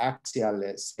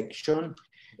axial section.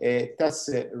 That's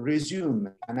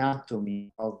resume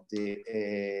anatomy of the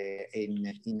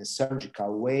in a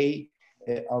surgical way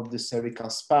of the cervical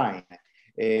spine.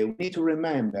 We need to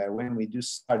remember when we do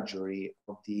surgery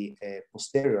of the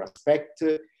posterior aspect,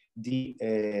 the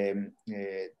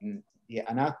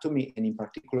anatomy, and in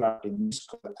particular the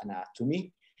muscular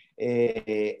anatomy.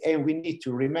 And we need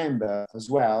to remember as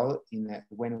well,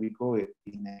 when we go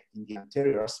in the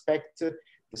anterior aspect,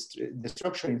 the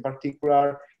structure, in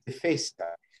particular the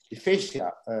fascia. The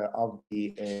fascia of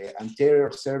the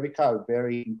anterior cervical,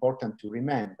 very important to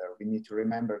remember. We need to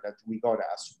remember that we got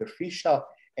a superficial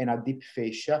and a deep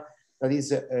fascia that is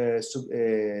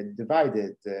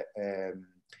divided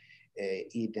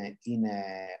in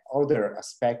other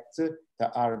aspects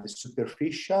that are the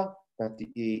superficial, that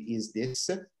is this,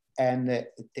 and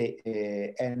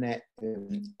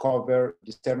cover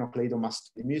the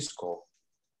sternocleidomastoid muscle.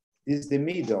 This is the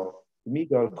middle. The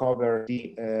middle cover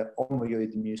the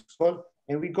omohyoid muscle,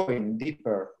 and we go in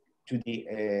deeper to the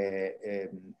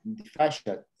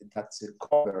fascia that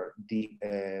cover the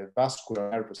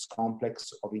vascular nervous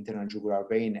complex of internal jugular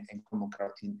vein and common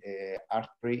carotid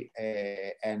artery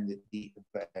and the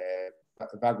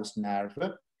vagus nerve,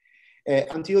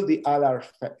 until the alar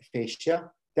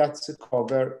fascia that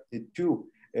cover the two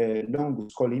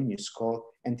longus collimuscle,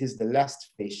 and is the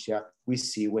last fascia we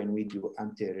see when we do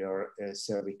anterior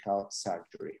cervical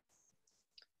surgery.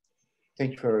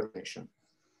 Thank you for your attention.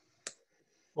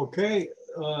 Okay,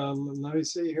 let me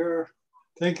see here.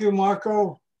 Thank you,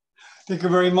 Marco. Thank you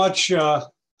very much.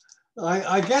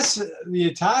 I guess the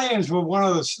Italians were one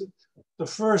of the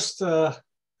first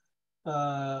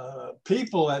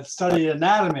people that studied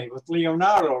anatomy with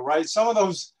Leonardo, right? Some of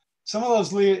those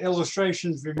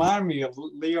illustrations remind me of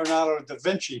Leonardo da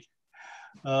Vinci.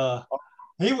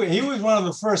 He was one of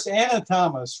the first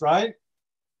anatomists, right?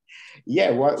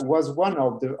 Yeah, was one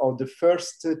of the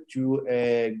first to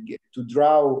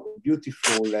draw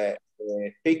beautiful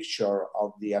picture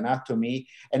of the anatomy,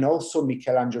 and also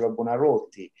Michelangelo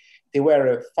Buonarroti. They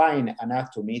were fine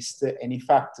anatomists, and in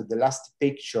fact, the last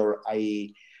picture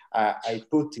I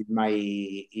put in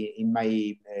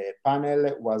my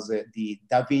panel was the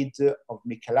David of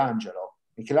Michelangelo.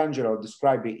 Michelangelo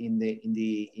described in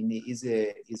his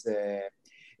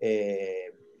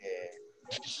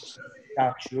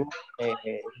statue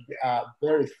a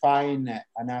very fine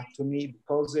anatomy,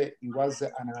 because he was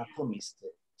an anatomist.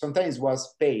 Sometimes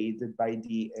was paid by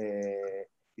the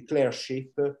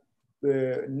clerkship,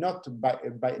 not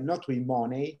with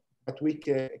money, but with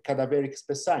cadaveric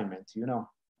specimen, you know.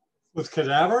 With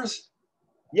cadavers?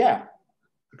 Yeah,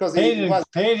 because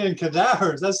paid in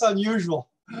cadavers. That's unusual.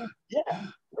 Yeah,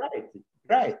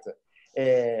 right.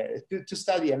 To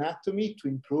study anatomy, to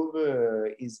improve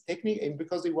his technique, and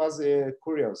because he was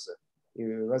curious. He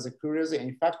was curious.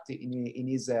 In fact, in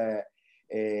his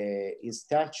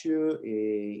statue,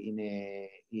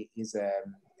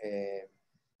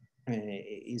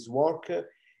 his work,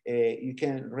 you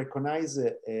can recognize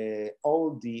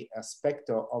all the aspects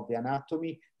of the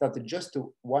anatomy that just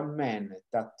one man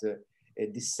that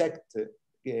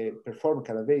perform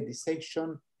cadaveric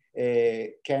dissection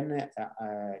can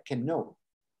know.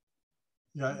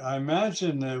 Yeah, I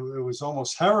imagine it was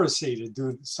almost heresy to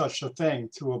do such a thing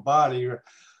to a body.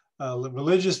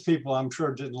 Religious people, I'm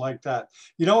sure, didn't like that.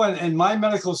 You know, in my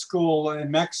medical school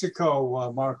in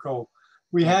Mexico, Marco,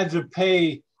 we had to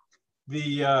pay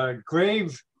the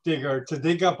grave digger to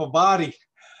dig up a body.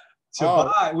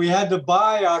 We had to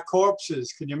buy our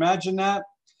corpses. Can you imagine that?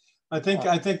 I think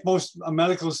most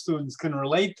medical students can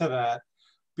relate to that,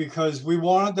 because we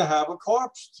wanted to have a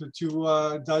corpse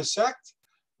to dissect,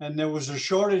 and there was a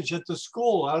shortage at the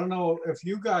school. I don't know if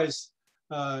you guys,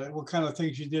 what kind of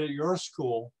things you did at your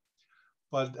school,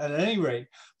 but at any rate,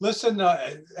 listen,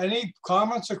 any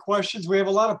comments or questions? We have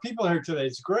a lot of people here today.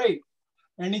 It's great.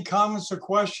 Any comments or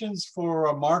questions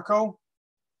for Marco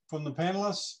from the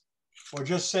panelists? Or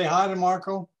just say hi to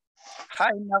Marco.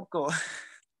 Hi, Marco.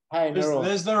 Hi, Nero.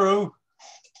 There's Naru.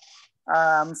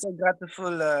 I'm so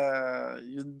grateful.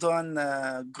 You've done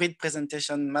a great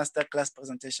presentation, masterclass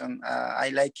presentation.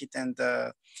 I like it, and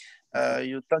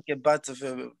you talk about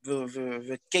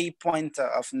the key point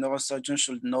of neurosurgeons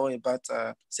should know about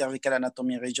cervical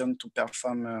anatomy region to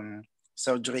perform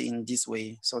surgery in this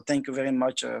way. So thank you very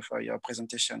much for your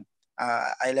presentation.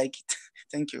 I like it.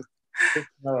 Thank you.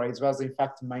 No, it was in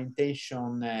fact my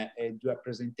intention to do a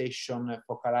presentation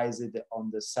focalized on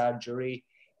the surgery.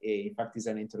 In fact, it's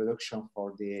an introduction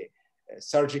for the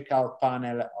surgical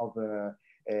panel of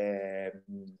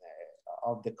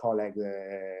the colleague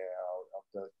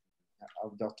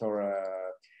of Dr.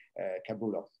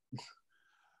 Cabulo.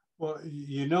 Well,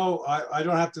 you know, I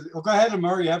don't have to. Oh, go ahead,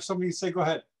 Amar. You have something to say? Go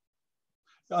ahead.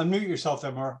 Unmute yourself,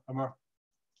 Amar.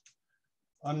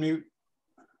 Unmute.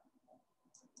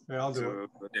 Okay, I'll do it.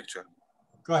 Lecture.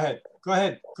 Go ahead. Go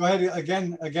ahead. Go ahead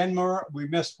again, Mur. We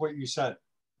missed what you said.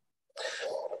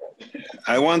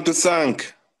 I want to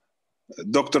thank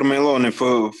Dr. Meloni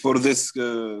for this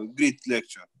great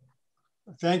lecture.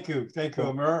 Thank you,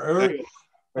 Amur.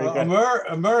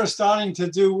 Amur is starting to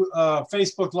do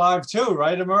Facebook Live too,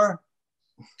 right, Amur?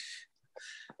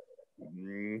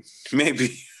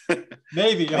 Maybe.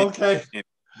 Maybe. Okay.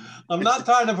 I'm not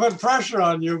trying to put pressure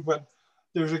on you, but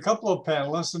there's a couple of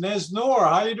panelists, and there's Noor.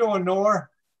 How you doing, Noor?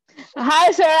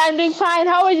 Hi, sir. I'm doing fine.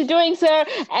 How are you doing, sir?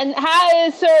 And hi,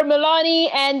 Sir Meloni.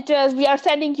 And we are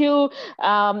sending you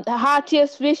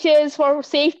heartiest wishes for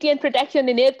safety and protection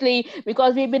in Italy,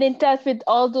 because we've been in touch with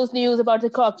all those news about the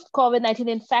COVID-19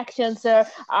 infection, sir.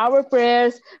 Our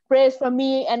prayers from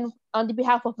me and on the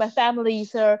behalf of my family,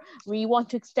 sir. We want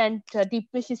to extend deep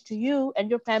wishes to you and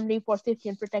your family for safety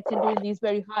and protection during these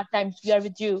very hard times. We are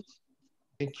with you.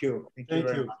 Thank you. Thank you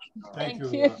very much. Thank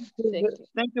you.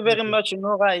 Thank you very much,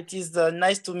 Nora. It is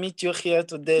nice to meet you here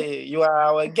today. You are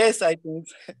our guest, I think.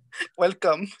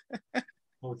 Welcome.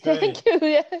 Okay. Thank you.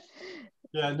 Yeah.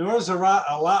 Yeah, Nora's a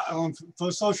lot on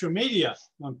for social media.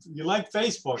 You like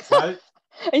Facebook, right?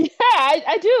 Yeah,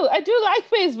 I do like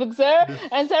Facebook, sir.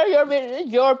 And sir,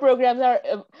 your programs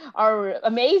are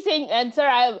amazing. And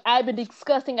sir, I've been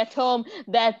discussing at home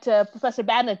that Professor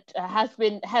Bennett has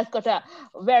got a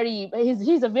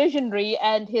he's a visionary,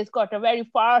 and he's got a very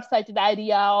far-sighted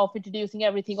idea of introducing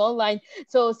everything online.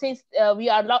 So since we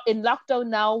are in lockdown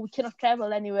now, we cannot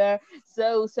travel anywhere.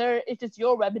 So sir, it is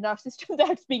your webinar system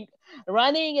that's been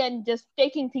running and just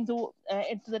taking things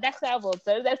into the next level.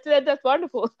 So that's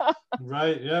wonderful.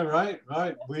 Right. Yeah. Right.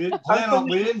 We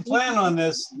didn't plan on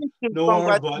this,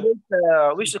 Nora.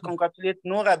 But we should congratulate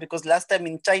Nora because last time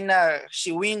in China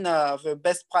she won the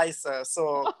best prize.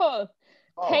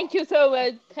 Thank you so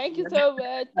much. Thank you so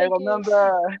much. I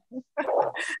remember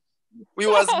we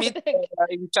was meet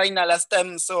in China last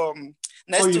time. So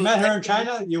nice. Oh, you met her in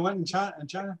China? You went in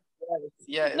China?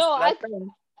 Yes. No,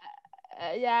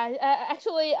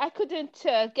 actually, I couldn't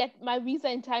get my visa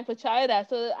in time for China,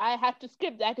 so I had to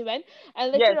skip that event.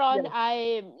 And later on,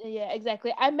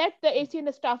 exactly. I met the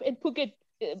ACN staff in Phuket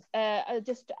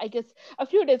just, I guess, a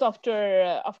few days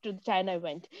after the China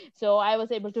event. So I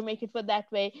was able to make it for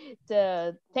that way.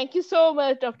 So thank you so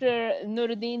much, Dr.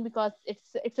 Nuruddin, because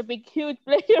it's a big, huge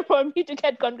pleasure for me to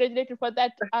get congratulated for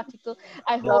that article.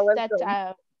 I hope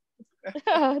that.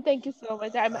 Thank you so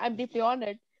much. I'm deeply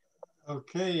honored.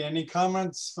 Okay, any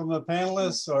comments from the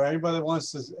panelists or anybody that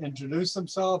wants to introduce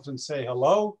themselves and say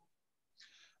hello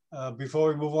before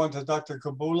we move on to Dr.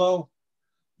 Kabulo?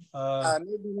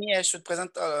 Maybe me, I should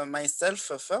present myself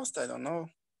first. I don't know.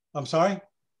 I'm sorry?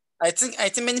 I think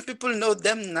many people know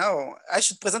them now. I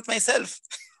should present myself.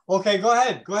 Okay, go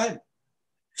ahead. Okay.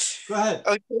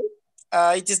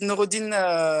 It is Nuruddin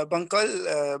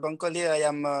Bankole. I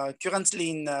am currently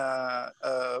in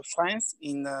France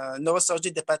in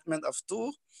Neurosurgery department of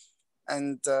Tours,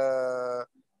 and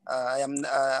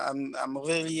I'm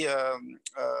really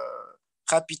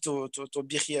happy to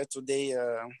be here today.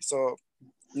 So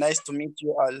nice to meet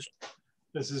you all.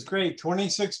 This is great.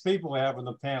 26 people we have on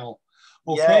the panel.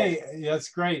 Okay, yeah, that's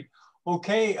great.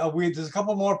 Okay, there's a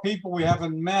couple more people we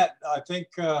haven't met. I think.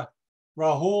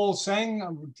 Rahul Singh,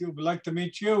 would like to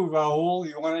meet you. Rahul,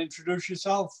 you want to introduce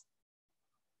yourself?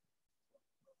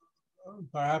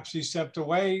 Perhaps he stepped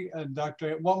away.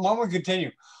 Dr. Why don't we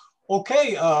continue?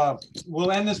 Okay, we'll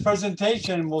end this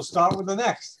presentation and we'll start with the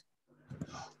next.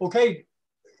 Okay,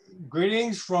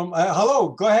 greetings from, hello,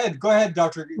 go ahead,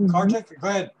 Dr. Kartik, go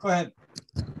ahead.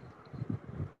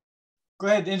 Go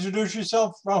ahead, introduce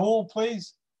yourself, Rahul,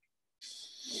 please.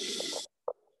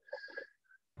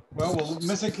 Well, we're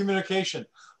missing communication.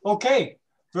 Okay,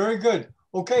 very good.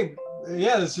 Okay,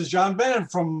 yeah, this is John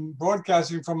Bennett from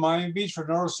broadcasting from Miami Beach for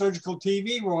Neurosurgical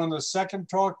TV. We're on the second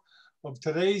talk of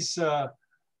today's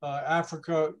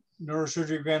Africa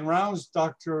Neurosurgery Grand Rounds.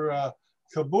 Dr.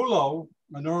 Kabulo,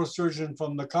 a neurosurgeon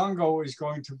from the Congo, is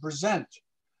going to present.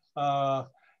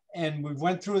 And we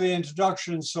went through the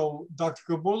introduction. So Dr.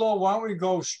 Kabulo, why don't we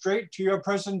go straight to your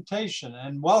presentation,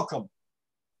 and welcome.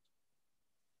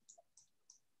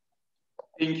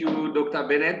 Thank you, Dr.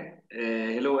 Bennett.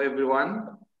 Hello,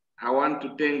 everyone. I want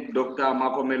to thank Dr.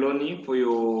 Marco Meloni for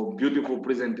your beautiful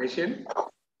presentation.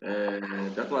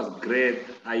 That was great.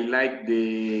 I like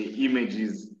the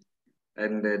images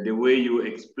and the way you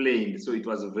explained. So it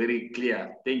was very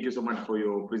clear. Thank you so much for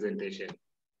your presentation.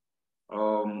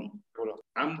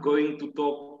 I'm going to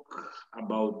talk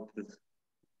about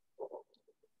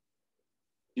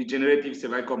degenerative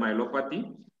cervical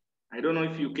myelopathy. I don't know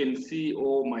if you can see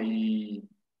all my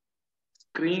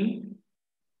screen.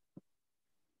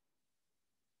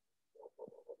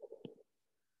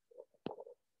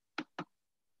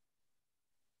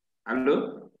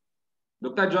 Hello,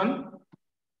 Dr. John?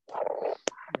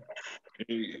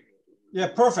 Yeah,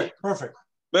 perfect.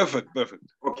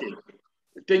 Okay,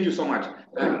 thank you so much.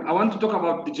 I want to talk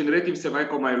about degenerative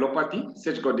cervical myelopathy,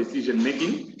 surgical decision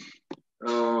making.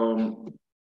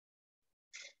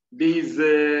 These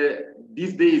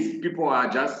days, people are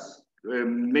just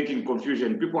making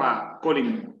confusion. People are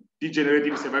calling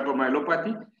degenerative cervical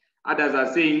myelopathy. Others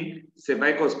are saying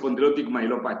cervical spondylotic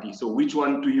myelopathy. So which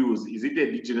one to use? Is it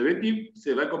a degenerative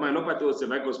cervical myelopathy or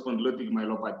cervical spondylotic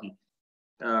myelopathy?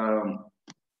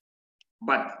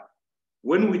 But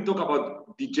when we talk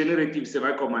about degenerative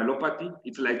cervical myelopathy,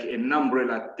 it's like an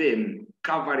umbrella term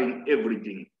covering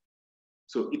everything.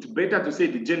 So it's better to say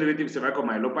degenerative cervical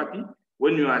myelopathy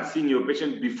when you are seeing your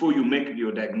patient before you make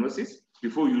your diagnosis,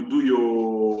 before you do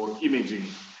your imaging.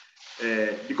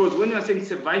 Because when you are saying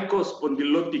cervical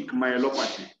spondylotic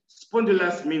myelopathy,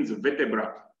 spondylus means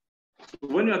vertebra.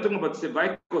 when you are talking about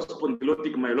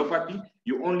cervicospondylotic myelopathy,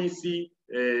 you only see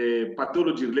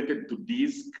pathology related to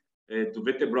disc, to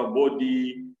vertebral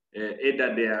body,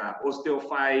 either they are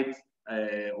osteophytes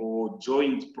or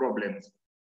joint problems.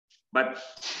 But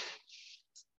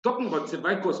talking about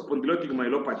cervicospondylotic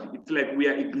myelopathy, it's like we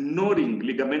are ignoring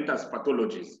ligamentous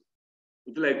pathologies.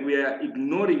 It's like we are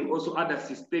ignoring also other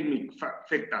systemic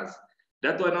factors.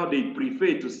 That's why now they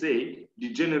prefer to say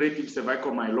degenerative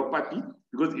cervical myelopathy,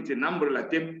 because it's an umbrella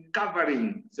term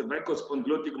covering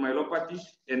cervicospondylotic myelopathy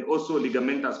and also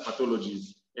ligamentous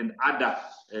pathologies and other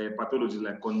pathologies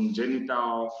like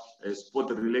congenital,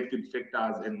 sport-related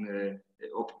factors and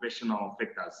occupational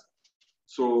factors.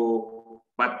 So,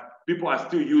 but people are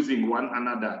still using one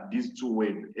another, these two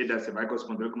words, either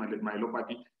cervicospondylotic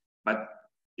myelopathy, but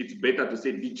it's better to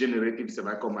say degenerative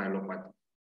cervical myelopathy.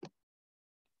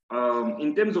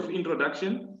 In terms of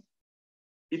introduction,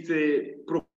 it's a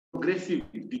progressive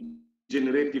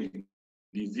degenerative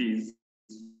disease,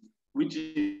 which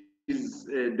is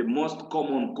the most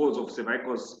common cause of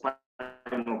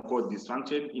cervicospinal cord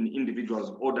dysfunction in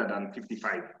individuals older than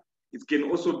 55. It can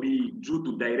also be due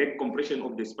to direct compression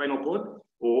of the spinal cord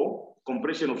or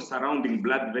compression of surrounding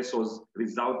blood vessels,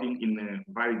 resulting in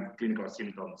varied clinical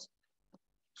symptoms.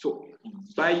 So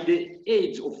by the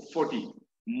age of 40,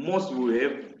 most will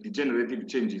have degenerative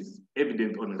changes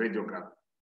evident on radiograph.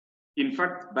 In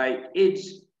fact, by age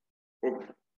of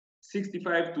 60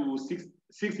 to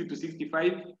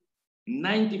 65,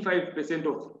 95%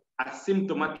 of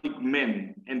asymptomatic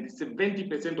men and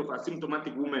 70% of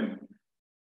asymptomatic women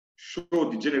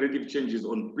show degenerative changes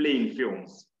on plain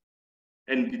films.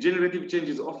 And degenerative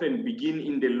changes often begin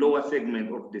in the lower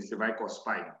segment of the cervical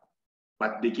spine,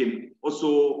 but they can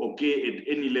also occur at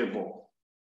any level.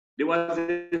 There was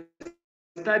a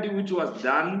study which was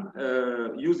done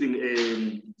using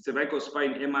a cervical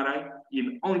spine MRI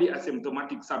in only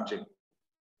asymptomatic subjects.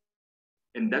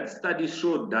 And that study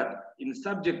showed that in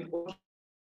subject of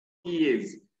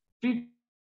years,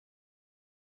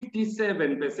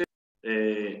 57%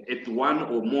 at one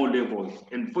or more levels,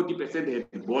 and 40% had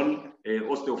born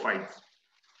osteophytes.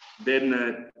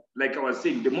 Then, like I was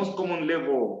saying, the most common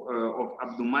level of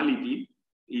abnormality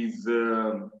is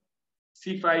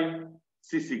C5,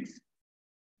 C6.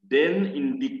 Then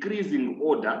in decreasing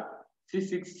order,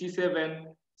 C6,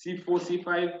 C7, C4,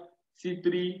 C5,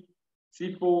 C3,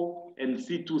 C4, and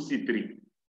C2, C3.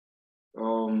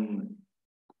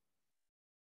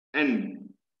 And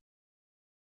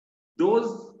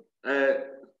those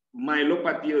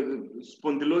myelopathy,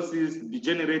 spondylosis,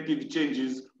 degenerative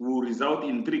changes will result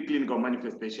in 3 clinical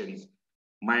manifestations: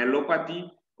 myelopathy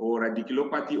or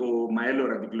radiculopathy or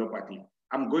myeloradiculopathy.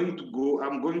 I'm going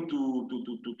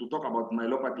to talk about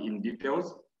myelopathy in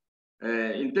details.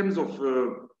 In terms of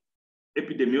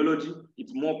epidemiology,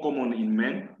 it's more common in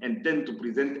men and tend to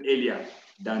present earlier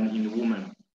than in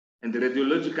women. And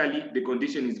radiologically, the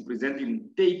condition is present in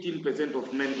 18%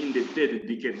 of men in the third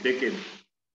decade,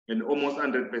 and almost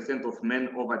 100% of men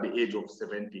over the age of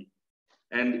 70.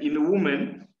 And in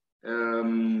women,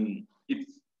 the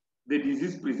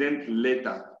disease presents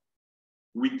later,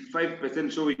 with 5%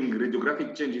 showing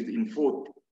radiographic changes in fourth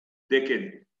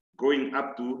decade, going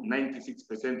up to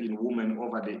 96% in women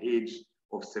over the age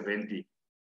of 70.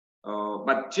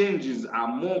 But changes are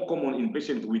more common in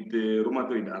patients with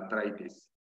rheumatoid arthritis.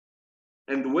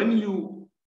 And when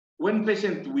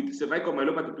patients with cervical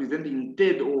myelopathy present in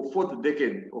third or fourth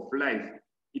decade of life,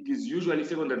 it is usually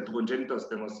secondary to congenital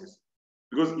stenosis,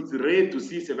 because it's rare to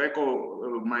see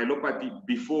cervical myelopathy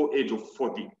before age of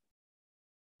 40.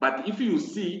 But if you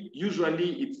see,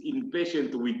 usually it's in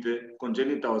patients with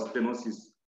congenital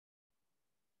stenosis.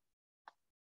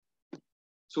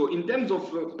 So in terms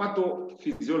of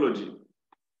pathophysiology,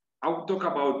 I'll talk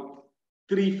about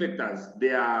 3 factors.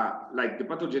 They are like the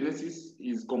pathogenesis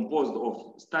is composed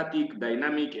of static,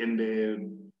 dynamic,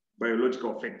 and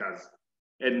biological factors.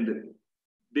 And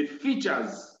the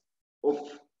features of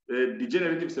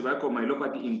degenerative cervical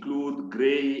myelopathy include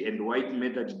gray and white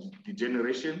matter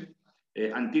degeneration,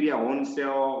 anterior horn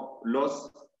cell loss,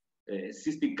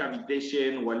 cystic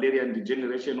cavitation, Wallerian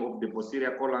degeneration of the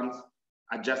posterior columns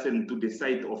adjacent to the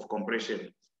site of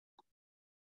compression.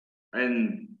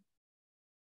 And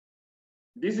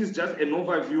this is just an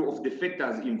overview of the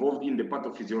factors involved in the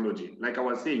pathophysiology. Like I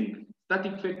was saying,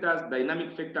 static factors,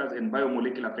 dynamic factors, and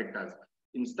biomolecular factors.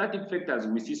 In static factors,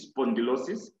 we see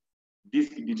spondylosis,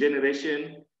 disc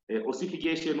degeneration,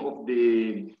 ossification of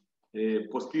the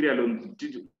posterior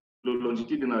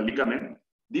longitudinal ligament.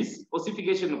 This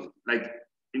ossification of, like,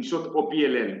 in short,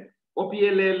 OPLL.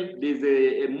 OPLL, there's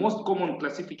a most common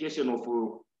classification of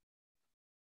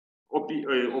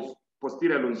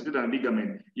posterior longitudinal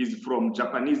ligament is from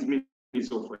Japanese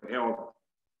Ministry of Health,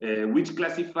 which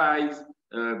classifies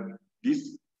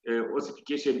this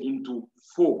ossification into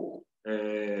 4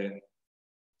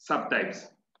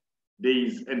 subtypes.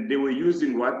 And they were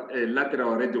using what? A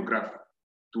lateral radiograph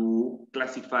to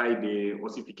classify the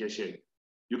ossification.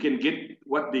 You can get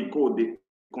what they call the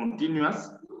continuous.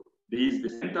 There is the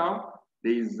central,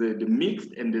 there is the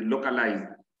mixed, and the localized.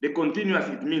 The continuous,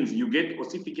 it means you get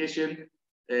ossification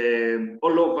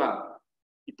all over.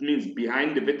 It means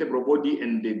behind the vertebral body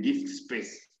and the disc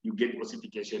space, you get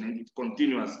ossification, and it's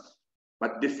continuous.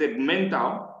 But the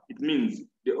segmental, it means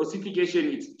the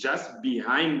ossification is just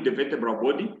behind the vertebral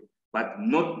body, but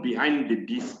not behind the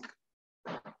disc.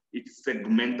 It's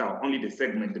segmental, only the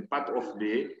segment, the part of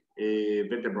the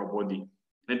vertebral body.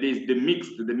 And there's the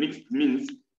mixed. The mixed means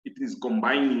it is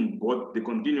combining both the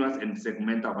continuous and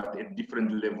segmental, but at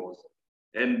different levels.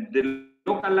 And the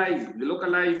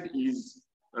localized is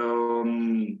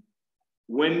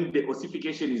when the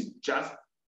ossification is just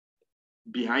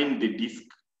behind the disc,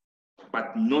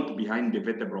 but not behind the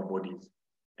vertebral bodies.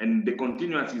 And the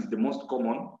continuous is the most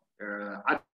common.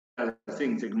 I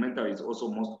think segmental is also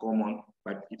most common,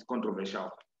 but it's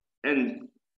controversial. And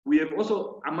we have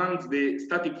also, amongst the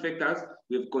static factors,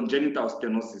 we have congenital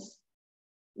stenosis,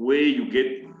 where you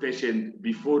get patient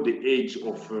before the age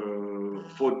of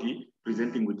 40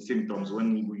 presenting with symptoms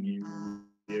when we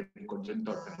have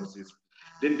congenital stenosis.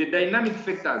 Then the dynamic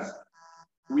factors,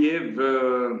 we have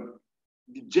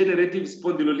degenerative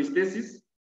spondylolisthesis,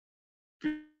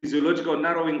 physiological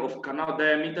narrowing of canal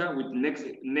diameter with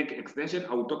neck extension.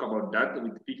 I will talk about that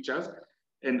with pictures.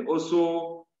 And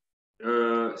also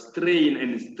strain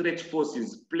and stretch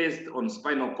forces placed on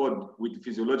spinal cord with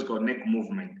physiological neck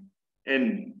movement.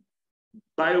 And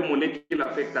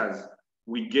biomolecular factors,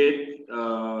 we get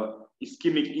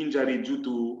ischemic injury due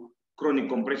to chronic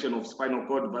compression of spinal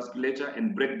cord vasculature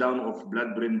and breakdown of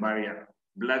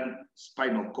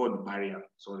blood-spinal cord barrier,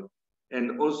 sorry.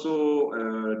 And also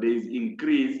there is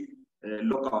increased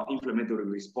local inflammatory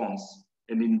response.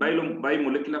 And in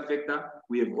biomolecular factor,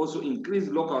 we have also increased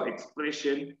local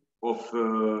expression of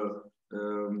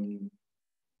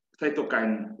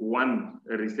cytokine 1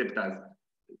 receptors,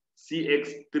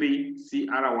 CX3,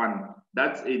 CR1.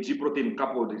 That's a G protein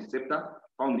coupled receptor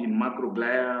found in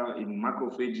macroglia, in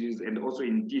macrophages, and also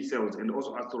in T cells, and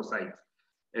also astrocytes.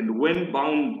 And when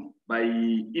bound by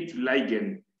its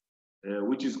ligand,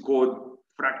 which is called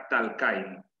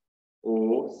fractalkine,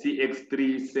 or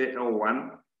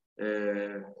CX3CL1,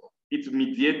 it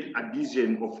mediates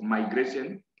adhesion of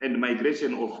migration and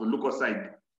migration of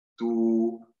leukocyte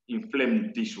to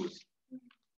inflamed tissues.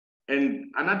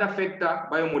 And another factor,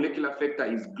 biomolecular factor,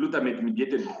 is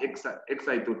glutamate-mediated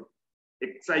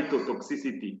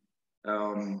excitotoxicity.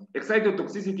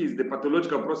 Excitotoxicity is the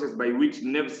pathological process by which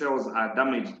nerve cells are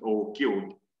damaged or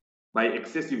killed by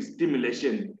excessive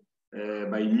stimulation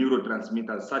by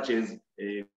neurotransmitters such as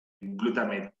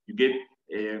glutamate. You get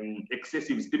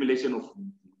excessive stimulation of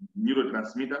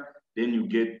neurotransmitter, then you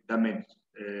get damage,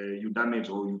 you damage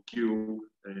or you kill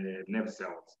nerve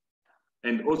cells.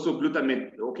 And also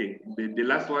glutamate, okay, the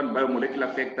last one,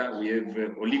 biomolecular factor, we have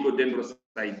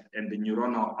oligodendrocyte and the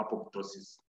neuronal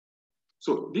apoptosis.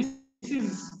 So this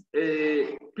is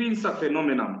a pincer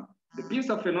phenomenon. The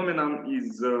pincer phenomenon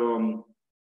is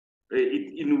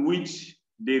in which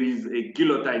there is a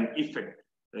guillotine effect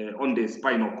on the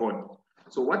spinal cord.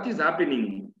 So what is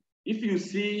happening? If you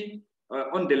see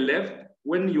on the left,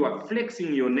 when you are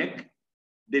flexing your neck,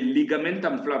 the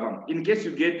ligamentum flavum, in case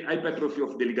you get hypertrophy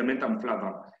of the ligamentum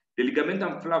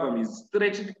flavum is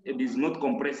stretched and is not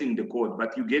compressing the cord,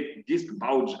 but you get disc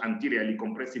bulge anteriorly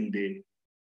compressing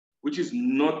which is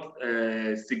not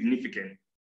significant.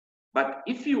 But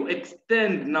if you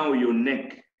extend now your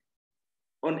neck,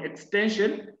 on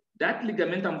extension, that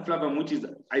ligamentum flavum, which is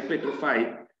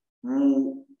hypertrophied,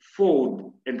 will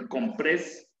fold and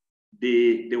compress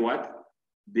the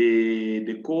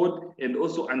cord, and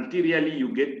also anteriorly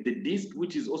you get the disc,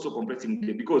 which is also compressing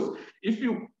the, because if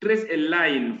you trace a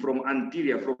line from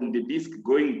anterior, from the disc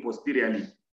going posteriorly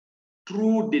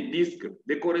through the disc,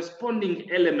 the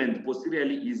corresponding element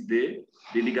posteriorly is the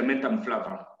ligamentum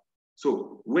flavum.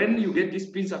 So when you get this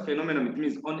pincer phenomenon, it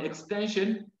means on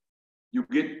extension, you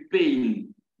get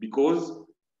pain because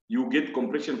you get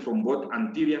compression from both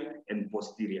anterior and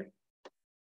posterior.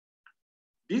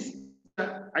 This,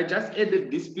 I just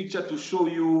added this picture to show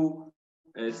you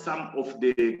some of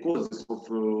the causes of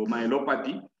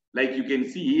myelopathy. Like you can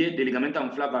see here, the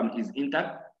ligamentum flavum is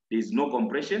intact, there is no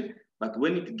compression, but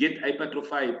when it gets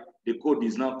hypertrophied, the cord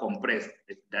is now compressed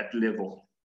at that level.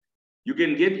 You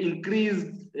can get increased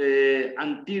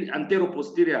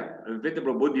anteroposterior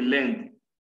vertebral body length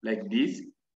like this,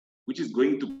 which is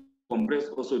going to compress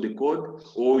also the cord,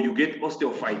 or you get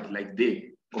osteophyte like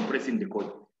they compressing the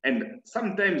cord. And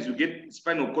sometimes you get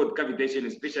spinal cord cavitation,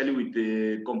 especially with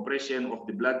the compression of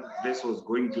the blood vessels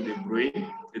going to the brain,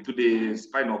 to the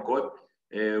spinal cord.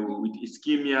 With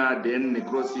ischemia, then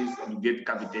necrosis, you get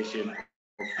cavitation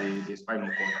of the spinal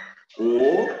cord.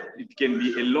 Or it can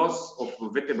be a loss of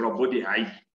vertebral body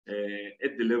height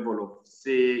at the level of,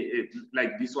 say,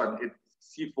 like this one, at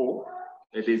C4,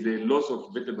 there's a loss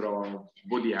of vertebral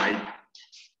body height.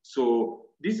 So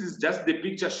this is just the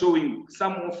picture showing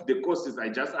some of the causes I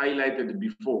just highlighted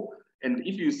before. And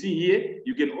if you see here,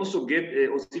 you can also get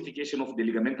ossification of the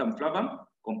ligamentum flavum,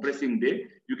 compressing there.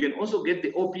 You can also get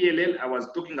the OPLL I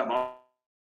was talking about.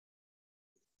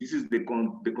 This is the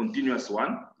continuous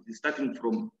one. It's starting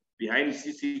from behind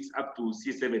C6 up to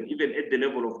C7. Even at the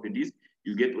level of the disc,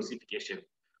 you get ossification.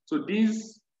 So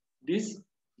this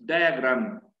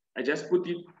diagram, I just put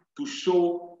it to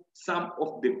show some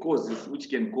of the causes which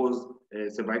can cause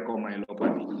cervical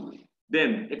myelopathy.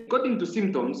 Then, according to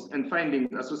symptoms and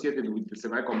findings associated with the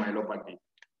cervical myelopathy,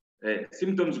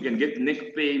 symptoms, you can get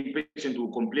neck pain. Patient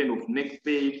will complain of neck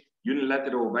pain,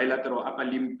 unilateral, bilateral upper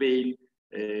limb pain,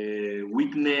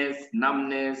 weakness,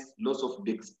 numbness, loss of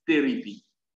dexterity.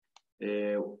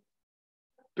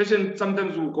 Patient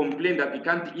sometimes will complain that he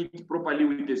can't eat properly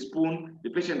with a spoon. The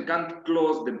patient can't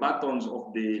close the buttons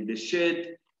of the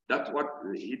shirt. That's what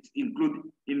it includes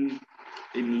in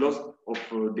loss of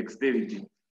dexterity.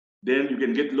 Then you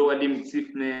can get lower limb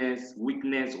stiffness,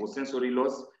 weakness, or sensory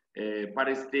loss,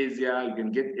 paresthesia. You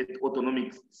can get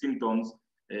autonomic symptoms.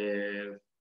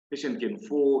 Patient can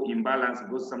fall, imbalance,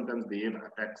 because sometimes they have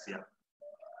ataxia.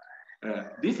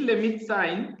 This limit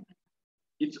sign,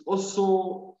 it's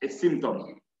also a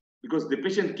symptom, because the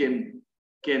patient can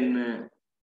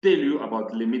tell you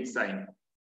about limit sign,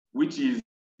 which is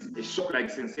a shock-like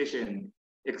sensation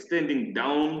extending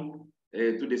down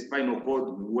to the spinal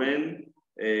cord when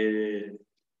the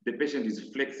patient is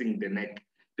flexing the neck.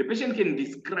 The patient can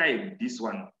describe this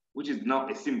one, which is now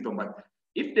a symptom. But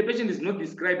if the patient is not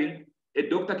describing, a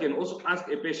doctor can also ask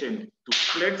a patient to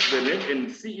flex the neck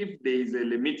and see if there is a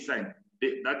limit sign.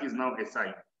 That is now a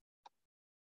sign.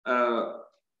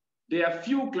 There are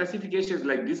few classifications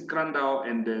like this Crandall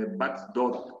and the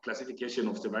Batts-Dot classification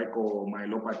of cervical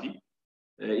myelopathy.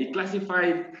 It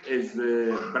classified as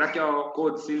brachial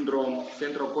cord syndrome,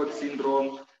 central cord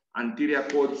syndrome, anterior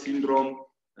cord syndrome,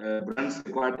 branch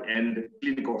cord, and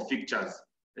clinical features.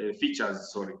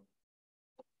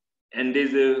 And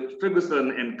there's a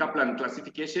Ferguson and Kaplan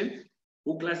classification,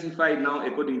 who classify now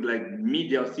according to like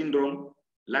medial syndrome,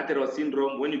 lateral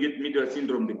syndrome. When you get medial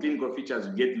syndrome, the clinical features,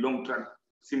 you get long track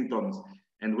symptoms.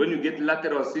 And when you get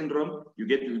lateral syndrome, you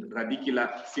get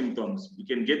radicular symptoms. You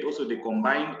can get also the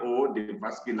combined or the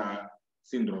vascular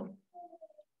syndrome.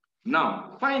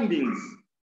 Now, findings.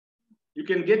 You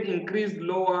can get increased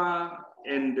lower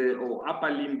and or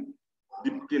upper limb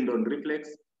deep tendon reflex,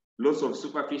 loss of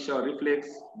superficial reflex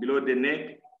below the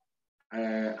neck,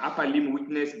 upper limb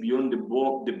weakness beyond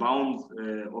the bounds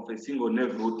of a single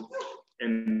nerve root,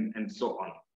 and so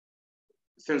on.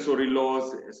 Sensory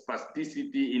loss,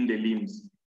 spasticity in the limbs.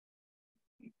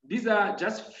 These are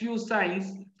just few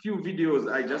signs, few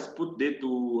videos I just put there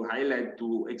to highlight,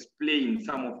 to explain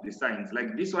some of the signs.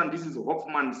 Like this one, this is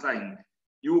Hoffman sign.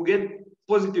 You get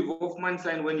positive Hoffman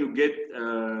sign when you get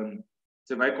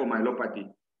cervical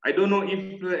myelopathy. I don't know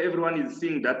if everyone is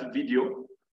seeing that video.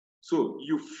 So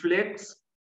you flex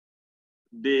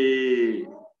the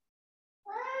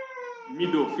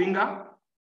middle finger,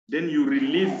 then you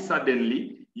release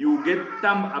suddenly. You get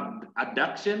thumb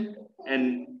abduction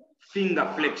and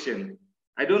finger flexion.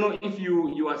 I don't know if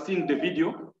you are seeing the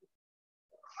video.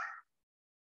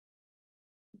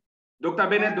 Dr.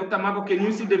 Bennett, Dr. Marco, can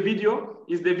you see the video?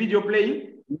 Is the video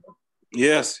playing?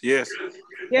 Yes, yes.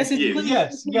 Yes,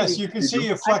 yes, you can see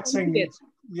you flexing.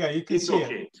 Yeah, you can see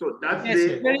okay. it. So that's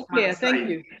the very clear. Thank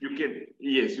you.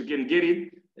 You can get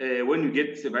it when you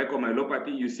get cervical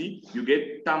myelopathy. You see, you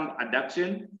get thumb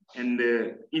adduction and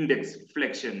index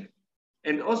flexion,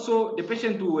 and also the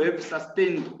patient who have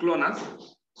sustained clonus.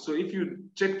 So if you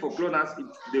check for clonus,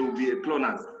 there will be a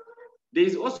clonus. There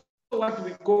is also what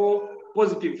we call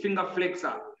positive finger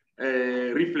flexor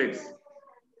reflex,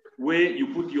 where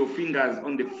you put your fingers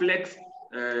on the flexed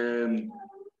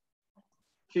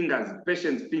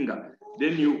patient's finger,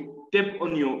 then you tap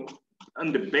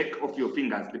on the back of your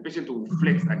fingers. The patient will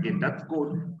flex again. That's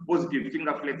called positive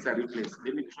finger flexor reflex.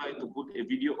 Let me try to put a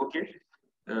video. Okay.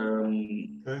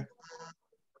 Okay.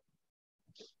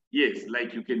 Yes,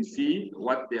 like you can see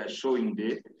what they are showing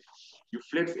there. You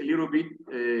flex a little bit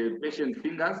patient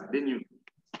fingers, then you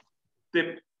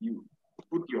step, you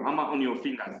put your hammer on your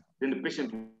fingers, then the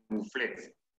patient will flex.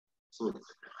 So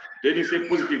then you say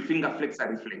positive finger flexor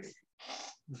reflex.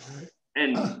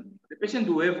 And the patient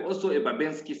will have also a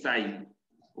Babinski sign,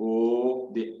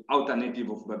 or the alternative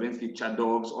of Babinski,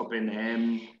 Chadog's, open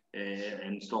hem,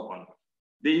 and so on.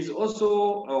 There is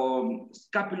also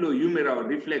scapulohumeral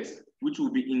reflex, which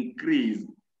will be increased.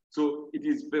 So it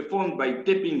is performed by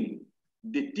tapping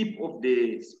the tip of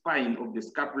the spine of the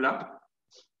scapula.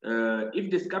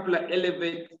 If the scapula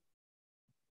elevates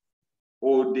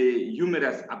or the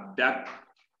humerus abduct,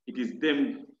 it is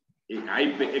termed a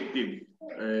hyperactive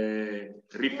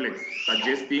reflex,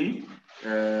 suggesting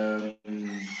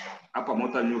upper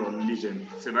motor neuron lesion,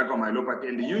 cervical myelopathy.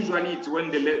 And usually it's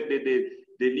when the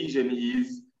lesion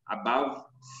is above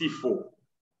C4.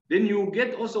 Then you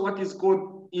get also what is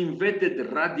called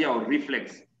inverted radial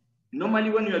reflex. Normally,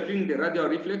 when you are doing the radial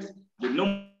reflex, the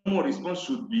normal response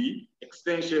should be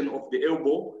extension of the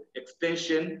elbow,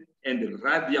 extension, and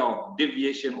radial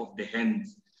deviation of the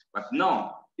hands. But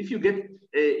now, if you get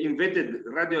inverted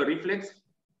radial reflex,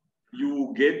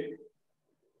 you get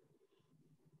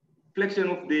flexion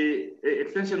of the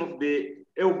extension of the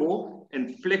elbow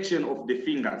and flexion of the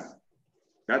fingers.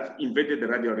 That's inverted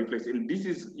radial reflex. And this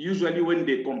is usually when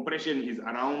the compression is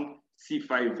around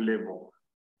C5 level.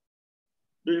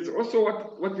 There is also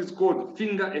what is called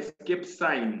finger escape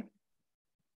sign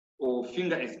or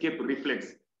finger escape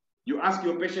reflex. You ask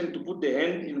your patient to put the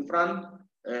hand in front,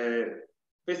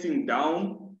 facing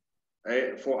down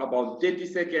for about 30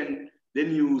 seconds.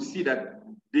 Then you see that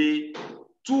the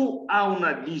two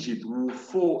ulnar digits will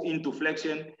fall into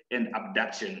flexion and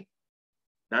abduction.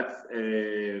 That's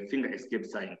a finger escape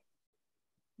sign.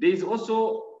 There is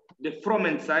also the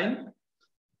Froment sign.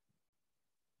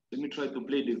 Let me try to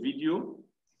play the video.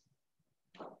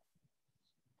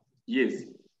 Yes.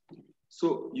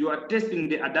 So you are testing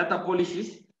the adductor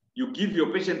pollicis. You give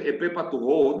your patient a paper to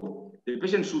hold. The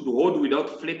patient should hold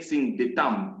without flexing the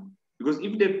thumb. Because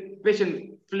if the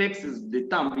patient flexes the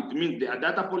thumb, it means the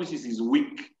adductor pollicis is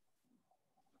weak.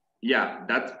 Yeah,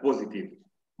 that's positive.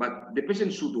 But the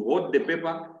patient should hold the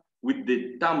paper with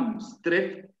the thumb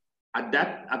straight,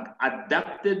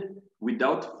 adapted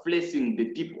without flexing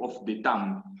the tip of the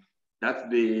thumb. That's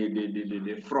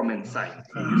the Froment sign.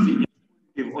 You see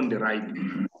it on the right.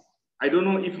 I don't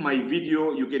know if my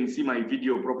video, you can see my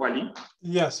video properly.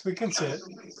 Yes, we can see it.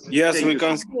 Yes, we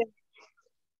can.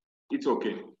 It's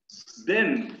okay.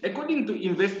 Then, according to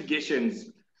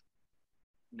investigations,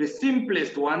 the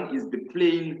simplest one is the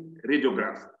plain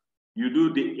radiograph. You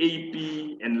do the AP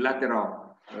and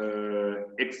lateral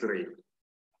X-ray.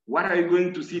 What are you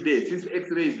going to see there? Since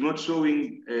X-ray is not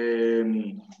showing,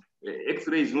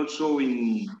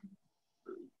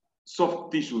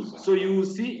 soft tissues. So you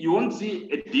won't see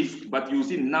a disc, but you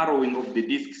see narrowing of the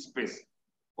disc space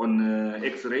on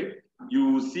X-ray.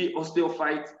 You see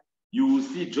osteophytes, you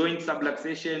see joint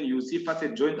subluxation, you see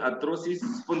facet joint arthrosis,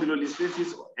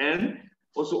 spondylolisthesis, and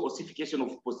also ossification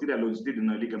of posterior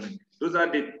longitudinal ligament. Those are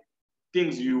the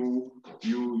things you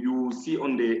see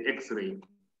on the X-ray.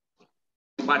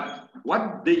 But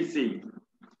what they say,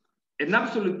 an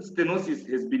absolute stenosis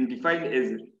has been defined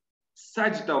as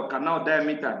sagittal canal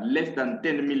diameter less than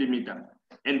 10 millimeter,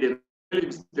 and the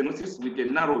relative stenosis with a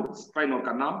narrow spinal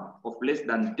canal of less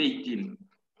than 18.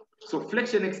 So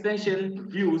flexion extension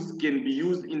views can be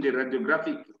used in the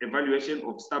radiographic evaluation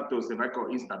of cervical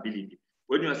instability.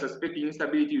 When you are suspecting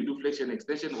instability, you do flexion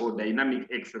extension or dynamic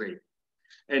X-ray.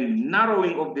 And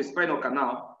narrowing of the spinal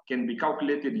canal can be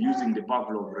calculated using the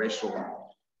Pavlov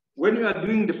ratio. When you are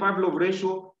doing the Pavlov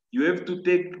ratio, you have to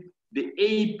take the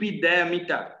AP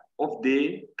diameter of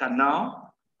the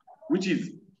canal, which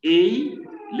is A,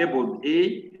 labeled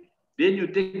A. Then you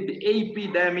take the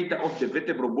AP diameter of the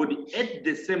vertebral body at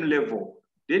the same level.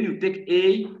 Then you take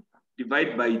A,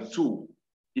 divide by 2.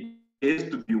 It has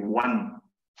to be 1.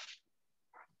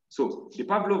 So the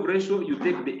Pavlov ratio, you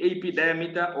take the AP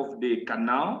diameter of the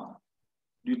canal,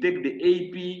 you take the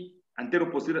AP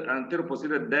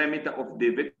anteroposterior diameter of the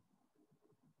vertebral.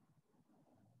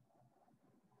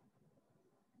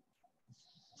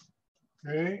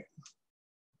 Okay.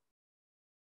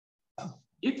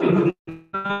 If it's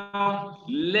now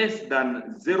less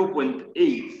than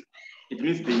 0.8, it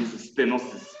means there is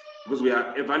stenosis, because we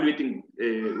are evaluating,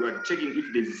 we are checking if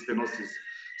there is stenosis.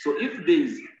 So if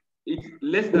it's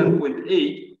less than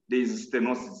 0.8, there is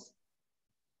stenosis.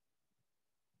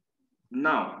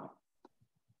 Now,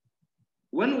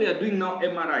 when we are doing now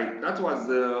MRI, that was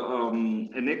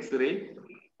an X-ray.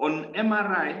 On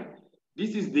MRI,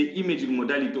 This is the imaging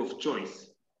modality of choice.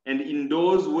 And in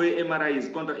those where MRI is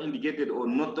contraindicated or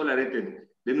not tolerated,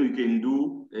 then we can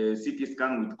do a CT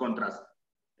scan with contrast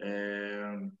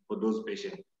for those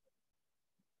patients.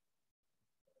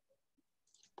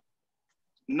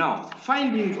 Now,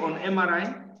 findings on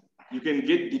MRI, you can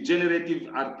get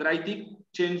degenerative arthritic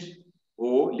change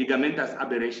or ligamentous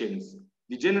aberrations.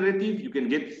 Degenerative, you can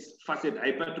get facet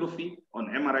hypertrophy on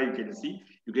MRI, you can see.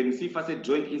 You can see facet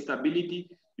joint instability.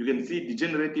 You can see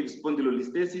degenerative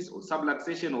spondylolisthesis or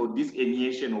subluxation or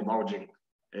disc-herniation or bulging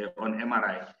on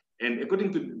MRI. And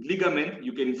according to ligament,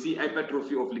 you can see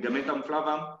hypertrophy of ligamentum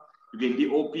flavum. You can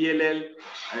do OPLL,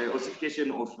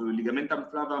 ossification of ligamentum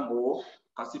flavum or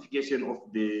calcification of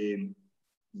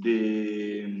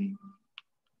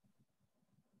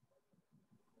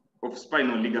of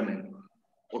spinal ligament.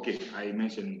 Okay, I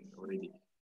mentioned already.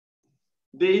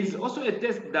 There is also a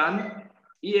test done,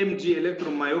 EMG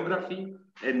electromyography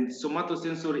and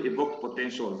somatosensory evoked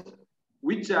potentials,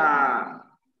 which are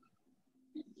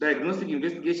diagnostic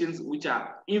investigations which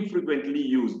are infrequently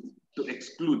used to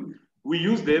exclude. We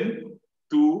use them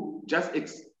to just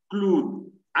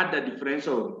exclude other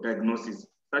differential diagnoses,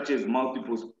 such as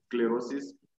multiple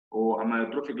sclerosis or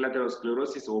amyotrophic lateral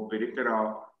sclerosis or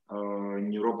peripheral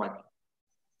neuropathy.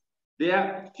 There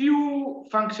are few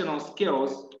functional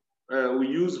scales we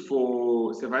use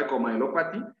for cervical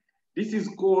myelopathy. This is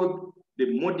called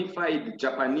the Modified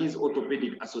Japanese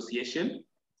Orthopedic Association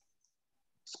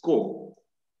score,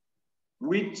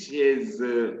 which has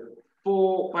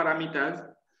 4 parameters.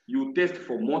 You test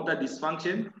for motor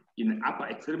dysfunction in upper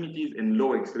extremities and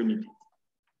lower extremities.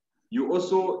 You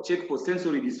also check for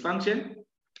sensory dysfunction.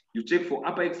 You check for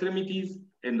upper extremities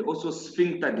and also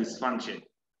sphincter dysfunction.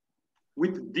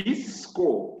 With this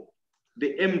score,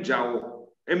 the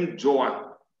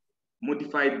MJOA,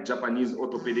 Modified Japanese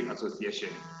Orthopedic Association,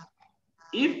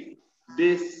 if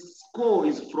the score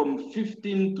is from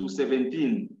 15 to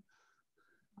 17,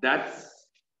 that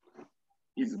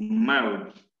is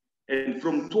mild. And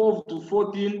from 12 to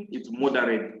 14, it's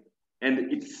moderate.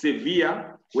 And it's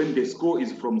severe when the score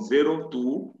is from 0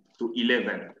 to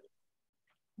 11.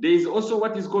 There is also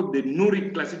what is called the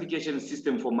NURIC classification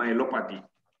system for myelopathy,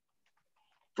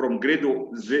 from grade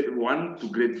 1 to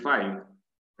grade 5,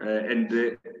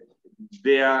 and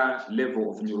their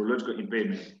level of neurological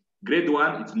impairment. Grade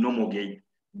 1, it's normal gait.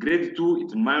 Grade 2,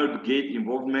 it's mild gait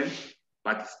involvement,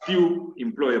 but still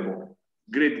employable.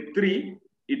 Grade 3,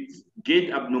 it's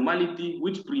gait abnormality,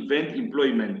 which prevent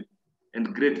employment.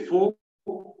 And grade 4,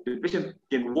 the patient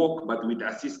can walk, but with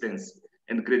assistance.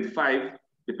 And grade 5,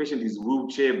 the patient is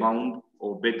wheelchair bound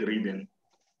or bedridden.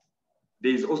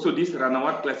 There is also this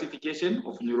Ranawat classification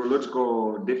of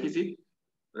neurological deficit,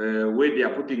 where they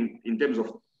are putting in terms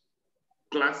of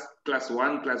class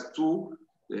 1, class 2.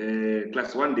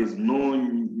 Class 1, there's no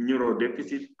neuro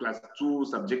deficit. Class 2,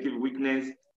 subjective weakness.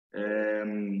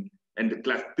 And the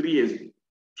class 3 is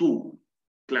 2.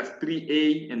 Class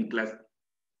 3A and class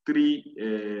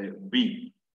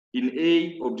 3B. In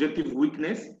A, objective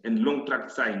weakness and long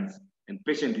tract signs, and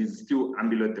patient is still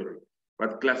ambulatory.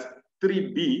 But class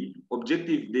 3B,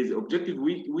 there's objective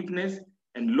weakness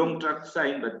and long tract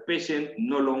sign, but patient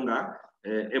no longer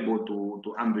able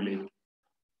to ambulate.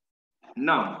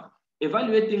 Now,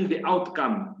 evaluating the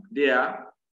outcome, there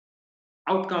are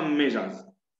outcome measures.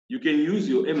 You can use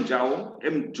your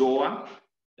MJOA,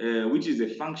 which is a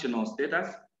functional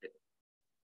status,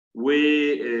 where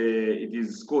it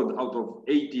is scored out of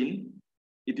 18.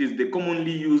 It is the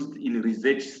commonly used in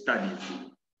research studies.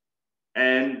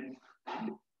 And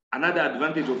another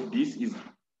advantage of this is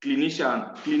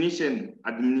clinician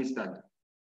administered.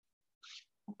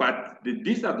 But the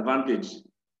disadvantage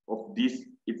of this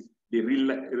is the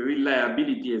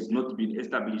reliability has not been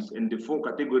established, and the 4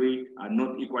 categories are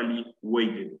not equally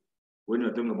weighted. When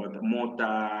you're talking about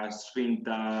motor,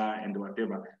 sphincter, and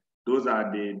whatever, those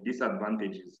are the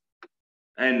disadvantages.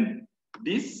 And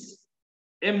this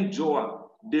MJOA,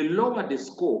 the lower the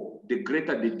score, the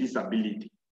greater the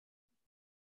disability.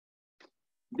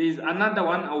 There's another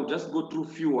one, I'll just go through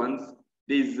few ones.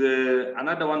 There's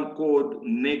another one called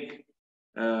neck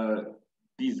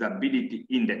disability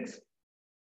index,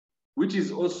 which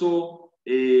is also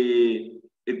a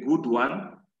good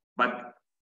one, but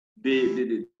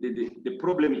the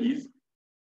problem is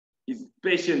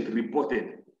patient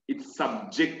reported. It's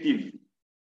subjective,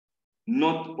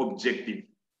 not objective.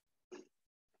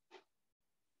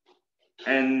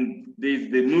 And there's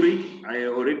the NURIC. I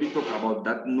already talked about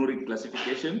that NURIC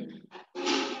classification.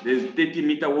 There's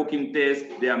 30-meter walking test.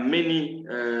 There are many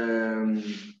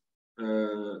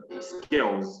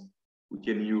scales we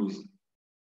can use.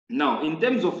 Now, in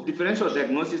terms of differential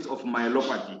diagnosis of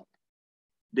myelopathy,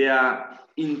 They are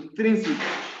intrinsic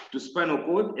to spinal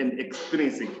cord and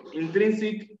extrinsic.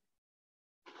 Intrinsic,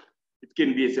 it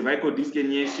can be a cervical disc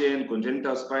herniation,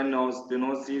 congenital spinal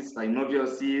stenosis, synovial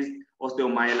cyst,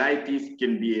 osteomyelitis,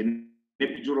 can be an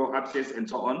epidural abscess, and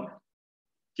so on.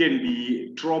 Can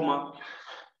be trauma.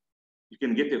 You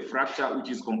can get a fracture which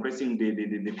is compressing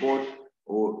the cord,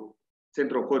 or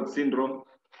central cord syndrome.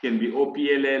 Can be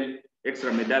OPLL,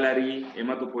 extramedullary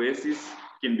hematopoiesis,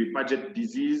 can be Paget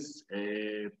disease,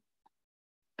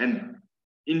 and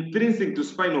intrinsic to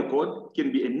spinal cord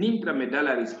can be an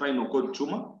intramedullary spinal cord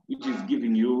tumor, which is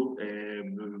giving you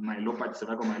myelopathy,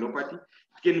 cervical myelopathy.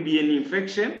 It can be an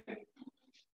infection,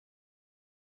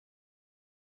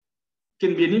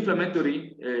 can be an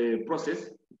inflammatory process,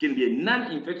 it can be a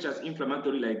non-infectious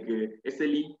inflammatory like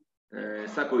SLE,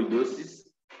 sarcoidosis,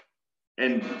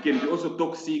 and it can be also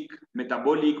toxic,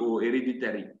 metabolic, or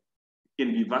hereditary. It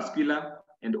can be vascular,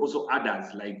 and also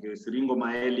others like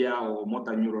syringomyelia or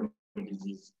motor neuron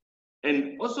disease.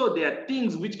 And also there are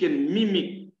things which can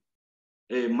mimic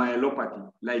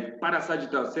myelopathy, like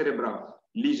parasagittal cerebral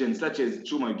lesions, such as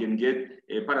tumor. You can get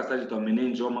a parasagittal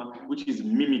meningioma, which is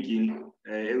mimicking,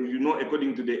 you know,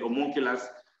 according to the homunculus,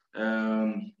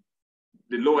 the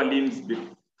lower limbs, the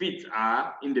feet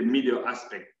are in the medial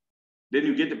aspect. Then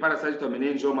you get the parasagittal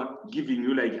meningioma giving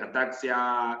you like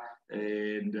ataxia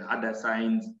and other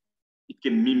signs. It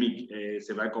can mimic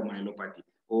cervical myelopathy,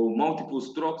 or multiple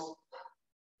strokes,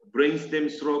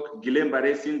 brainstem stroke,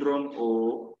 Guillain-Barré syndrome,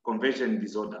 or conversion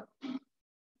disorder.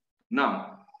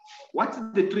 Now, what's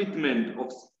the treatment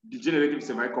of degenerative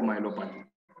cervical myelopathy?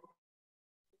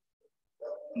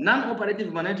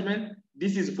 Non-operative management,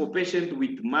 this is for patients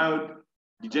with mild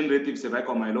degenerative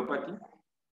cervical myelopathy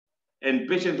and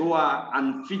patients who are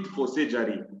unfit for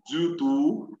surgery due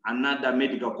to another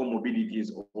medical comorbidities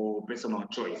or personal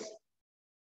choice.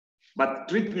 But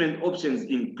treatment options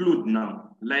include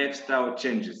now lifestyle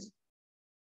changes.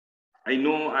 I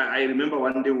know, I remember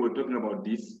one day we were talking about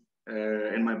this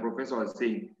and my professor was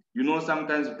saying, you know,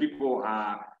 sometimes people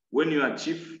are, when you are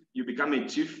chief, you become a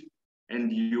chief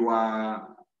and you are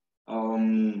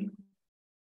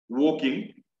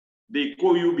walking, they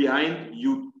call you behind,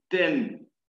 you turn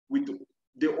with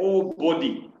the whole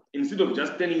body, instead of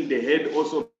just turning the head,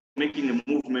 also making a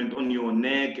movement on your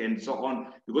neck and so on,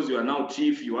 because you are now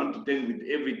chief, you want to turn with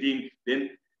everything, then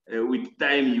with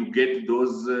time you get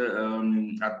those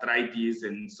arthritis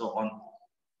and so on.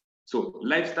 So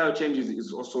lifestyle changes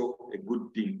is also a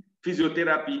good thing.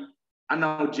 Physiotherapy,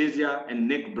 analgesia, and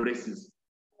neck braces.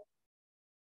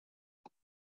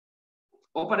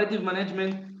 Operative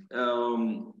management,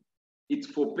 it's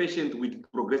for patients with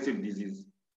progressive disease,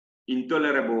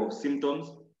 intolerable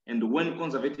symptoms, and when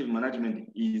conservative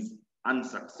management is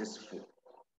unsuccessful.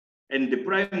 And the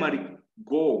primary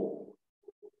goal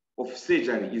of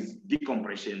surgery is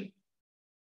decompression.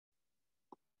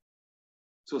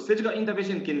 So surgical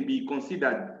intervention can be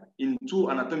considered in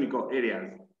two anatomical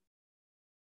areas.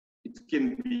 It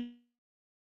can be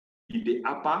the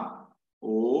upper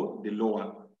or the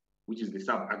lower, which is the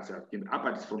subaxial. The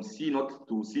upper is from C0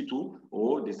 to C2,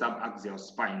 or the subaxial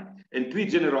spine. And three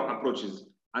general approaches: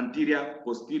 anterior,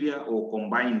 posterior, or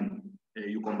combined.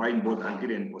 You combine both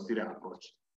anterior and posterior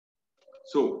approach.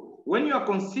 So when you are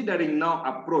considering now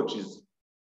approaches,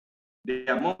 there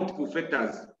are multiple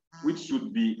factors which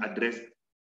should be addressed.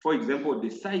 For example, the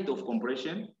site of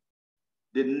compression,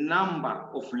 the number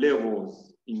of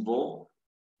levels involved,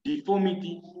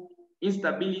 deformity,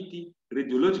 instability,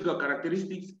 radiological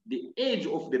characteristics, the age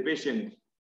of the patient,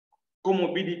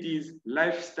 comorbidities,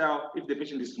 lifestyle, if the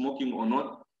patient is smoking or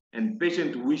not, and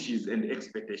patient wishes and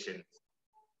expectations.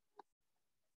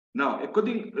 Now,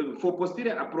 for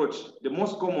posterior approach, the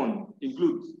most common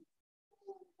includes,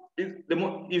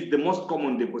 the most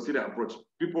common the posterior approach.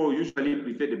 People usually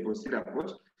prefer the posterior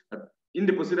approach. In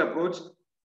the posterior approach,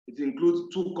 it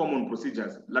includes two common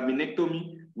procedures: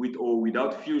 laminectomy with or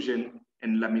without fusion,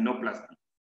 and laminoplasty.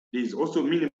 There is also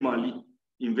minimally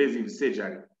invasive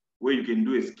surgery, where you can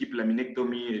do a skip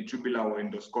laminectomy, a tubular or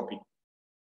endoscopic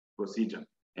procedure.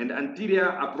 And anterior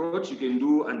approach, you can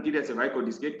do anterior cervical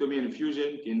discectomy and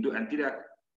fusion. You can do anterior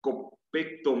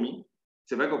corpectomy,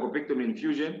 cervical corpectomy and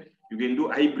fusion. You can do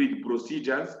hybrid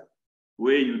procedures,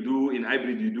 where you do, in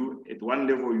hybrid, you do, at one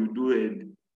level, you do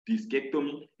a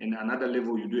discectomy, and another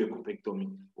level, you do a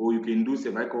corpectomy. Or you can do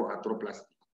cervical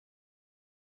arthroplasty.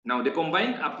 Now, the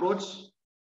combined approach,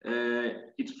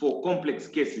 it's for complex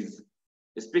cases,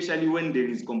 especially when there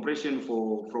is compression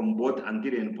from both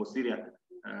anterior and posterior.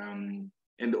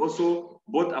 And also,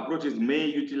 both approaches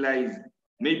may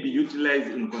be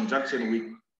utilized in conjunction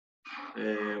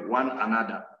with one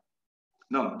another.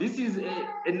 Now, this is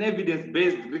an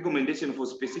evidence-based recommendation for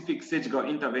specific surgical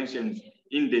interventions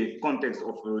in the context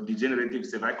of degenerative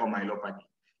cervical myelopathy.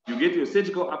 You get your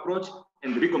surgical approach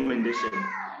and recommendation.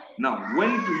 Now, when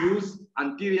to use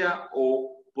anterior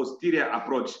or posterior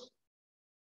approach,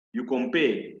 you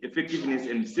compare effectiveness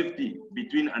and safety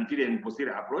between anterior and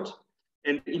posterior approach.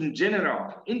 And in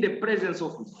general, in the presence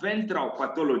of ventral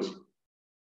pathology,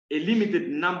 a limited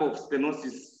number of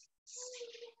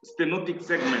stenotic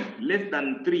segment, less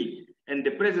than 3, and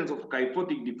the presence of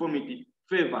kyphotic deformity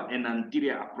favor an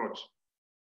anterior approach.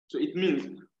 So it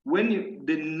means when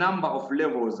the number of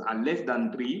levels are less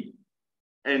than 3,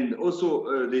 and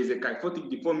also there's a kyphotic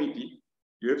deformity,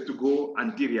 you have to go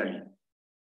anteriorly.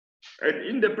 And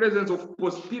in the presence of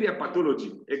posterior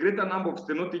pathology, a greater number of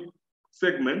stenotic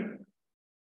segment,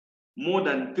 more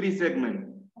than 3 segments,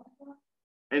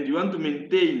 and you want to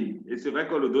maintain a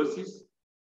cervical lordosis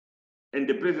and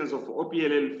the presence of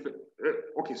OPLL,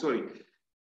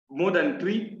 more than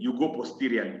 3, you go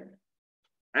posteriorly.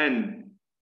 And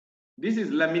this is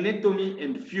laminectomy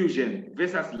and fusion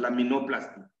versus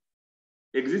laminoplasty.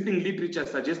 Existing literature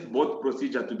suggests both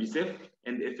procedures to be safe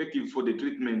and effective for the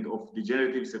treatment of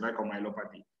degenerative cervical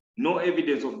myelopathy. No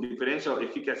evidence of differential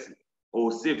efficacy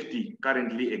or safety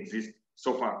currently exists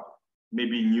so far,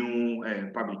 maybe new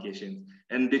publications.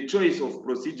 And the choice of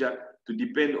procedure to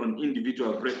depend on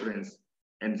individual preference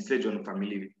and surgeon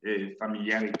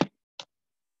familiarity.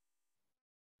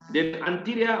 Then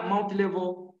anterior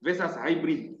multi-level versus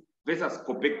hybrid versus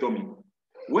corpectomy.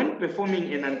 When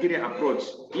performing an anterior approach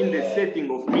in the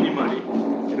setting of minimally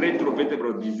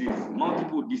retrovertebral disease,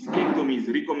 multiple discectomy is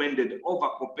recommended over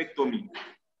corpectomy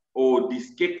or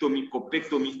discectomy,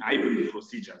 corpectomy hybrid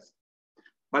procedures.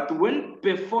 But when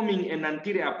performing an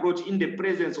anterior approach in the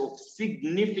presence of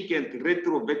significant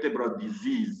retrovertebral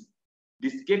disease,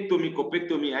 discectomy,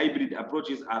 corpectomy hybrid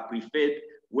approaches are preferred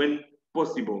when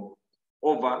possible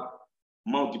over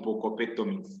multiple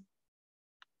corpectomies.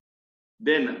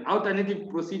 Then alternative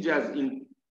procedures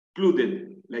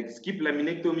included like skip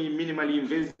laminectomy, minimally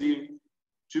invasive,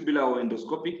 tubular or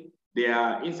endoscopic. There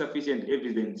are insufficient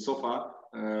evidence so far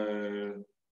to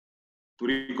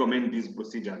recommend these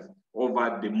procedures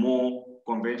over the more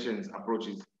conventions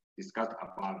approaches discussed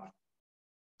above.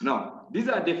 Now, these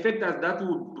are the factors that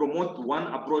would promote one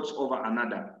approach over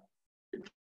another.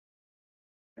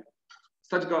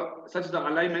 Surgical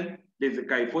alignment, there's a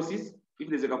kyphosis. If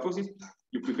there's a kyphosis,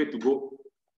 you prefer to go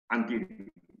anterior.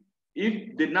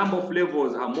 If the number of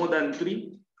levels are more than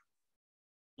 3,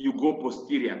 you go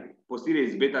posterior. Posterior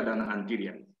is better than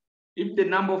anterior. If the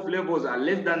number of levels are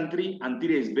less than 3,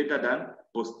 anterior is better than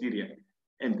posterior.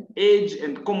 And age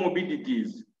and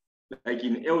comorbidities, like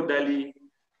in elderly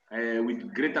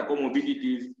with greater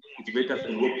comorbidities, it's better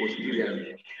to go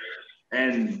posterior.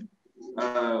 And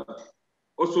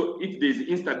also, if there's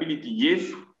instability,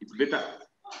 yes, it's better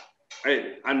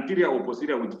anterior or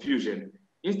posterior with fusion.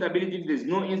 Instability, if there's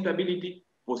no instability,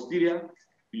 posterior,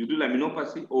 you do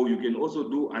laminoplasty, or you can also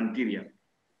do anterior.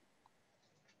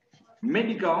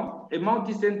 Medical, a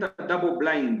multi-center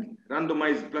double-blind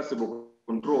randomized placebo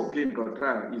control clinical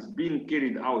trial is being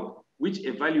carried out, which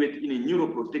evaluates in a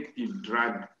neuroprotective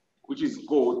drug, which is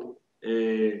called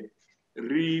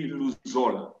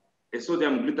riluzole, a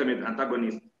sodium glutamate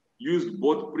antagonist used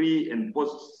both pre and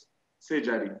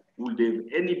post-surgery. Would have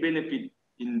any benefit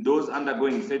in those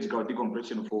undergoing surgical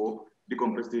decompression for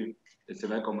decompressive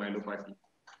cervical myelopathy?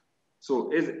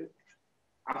 So as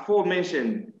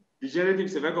aforementioned, degenerative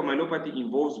cervical myelopathy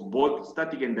involves both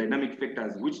static and dynamic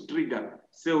factors which trigger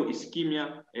cell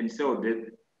ischemia and cell death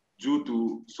due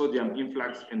to sodium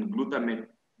influx and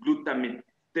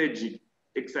glutamatergic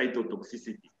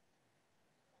excitotoxicity.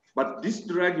 But this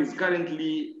drug is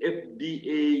currently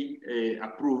FDA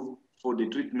approved for the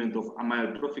treatment of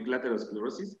amyotrophic lateral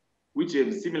sclerosis, which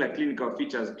have similar clinical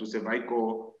features to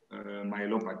cervical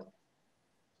myelopathy.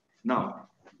 Now,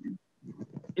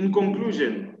 in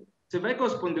conclusion, cervical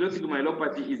spondylotic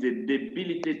myelopathy is a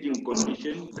debilitating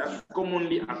condition that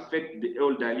commonly affects the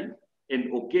elderly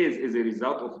and occurs as a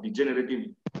result of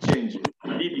degenerative change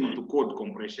leading to cord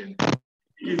compression.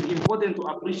 It is important to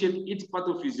appreciate its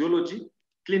pathophysiology,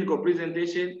 clinical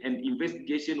presentation, and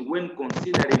investigation when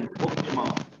considering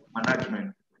optimal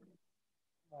management.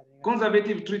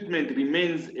 Conservative treatment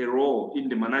remains a role in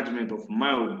the management of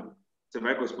mild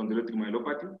cervical spondylotic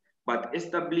myelopathy, but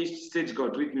established surgical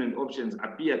treatment options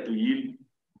appear to yield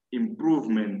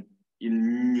improvement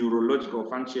in neurological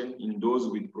function in those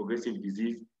with progressive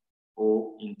disease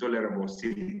or intolerable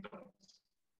symptoms.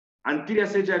 Anterior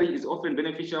surgery is often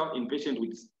beneficial in patients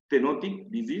with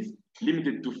stenotic disease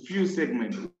limited to few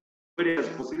segments whereas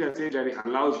posterior surgery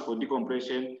allows for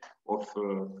decompression of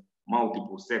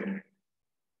multiple segments.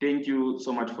 Thank you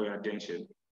so much for your attention.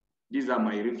 These are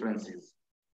my references.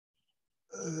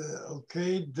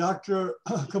 Okay, Dr.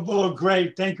 Kabulo,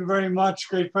 great. Thank you very much.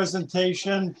 Great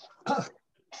presentation.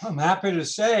 I'm happy to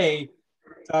say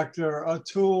Dr.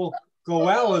 Atul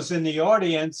Goel is in the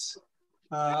audience.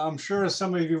 I'm sure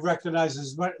some of you recognize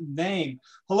his name.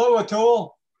 Hello,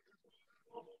 Atul.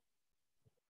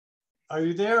 Are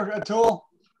you there, Atul?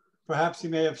 Perhaps he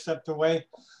may have stepped away.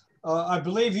 I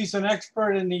believe he's an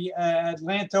expert in the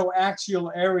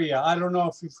Atlanto-axial area. I don't know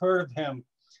if you've heard of him,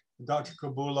 Dr.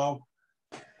 Kabulo,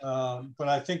 but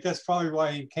I think that's probably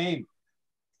why he came,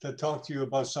 to talk to you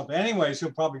about something. Anyways,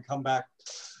 he'll probably come back.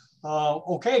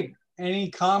 Okay,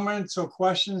 any comments or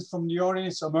questions from the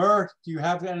audience? Amir, do you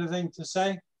have anything to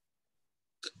say?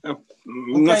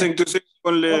 Nothing to say,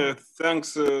 only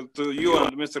thanks to you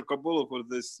and Mr. Kabulo for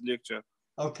this lecture.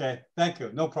 Okay, thank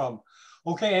you, no problem.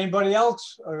 Okay, anybody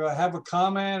else have a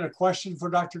comment, a question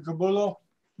for Dr. Kabulo?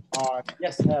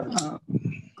 Yes, I have.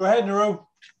 Go ahead, Naru.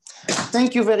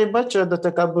 Thank you very much,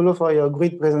 Dr. Kabulo, for your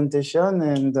great presentation,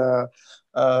 and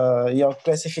your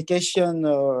classification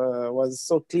was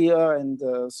so clear and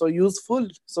so useful.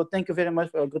 So thank you very much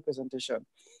for your good presentation.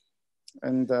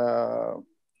 And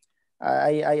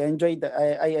I enjoyed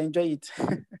it.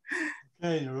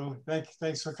 Okay, Naru,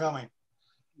 thanks for coming.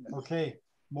 Okay,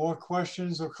 more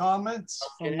questions or comments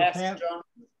from the panel?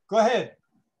 Go ahead.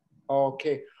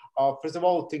 Okay. First of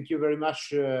all, thank you very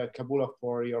much, Kabulo,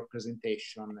 for your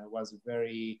presentation. It was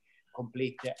very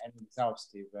complete and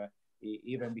exhaustive,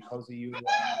 even because you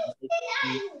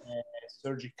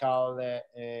surgical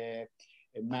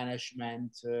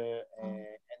management and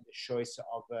the choice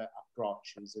of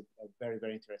approach is very,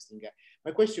 very interesting.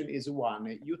 My question is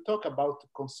one, you talk about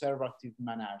conservative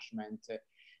management.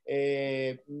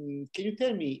 Can you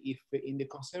tell me if in the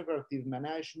conservative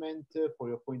management, for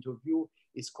your point of view,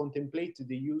 is contemplated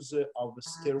the use of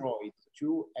steroids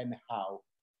too, and how?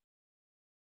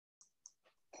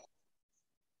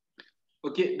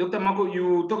 Okay, Dr. Marco,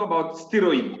 you talk about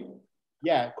steroid.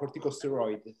 Yeah,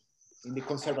 corticosteroid in the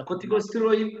conservative.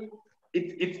 Corticosteroid,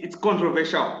 it's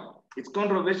controversial. It's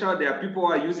controversial. There are people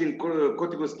who are using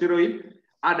corticosteroid,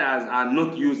 others are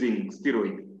not using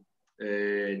steroid.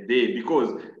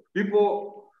 Because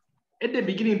people, at the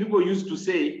beginning, people used to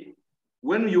say,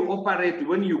 when you operate,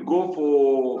 when you go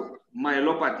for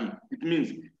myelopathy, it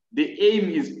means the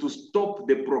aim is to stop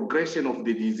the progression of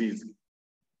the disease.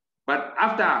 But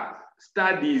after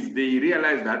studies, they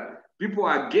realize that people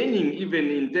are gaining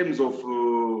even in terms of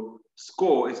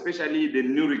score, especially the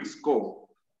numeric score.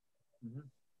 Mm-hmm.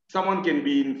 Someone can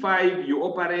be in 5, you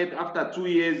operate, after 2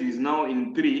 years, is now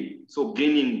in 3, so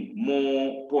gaining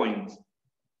more points.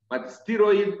 But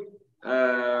steroid,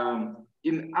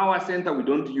 in our center, we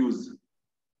don't use.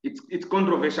 It's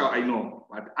controversial, I know,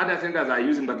 but other centers are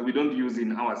using, but we don't use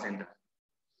in our center,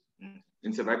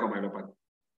 in cervical myelopathy.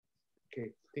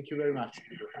 Okay, thank you very much.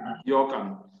 You're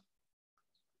welcome.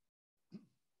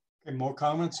 Okay, more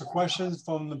comments or questions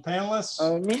from the panelists?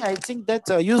 Me, I think that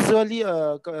usually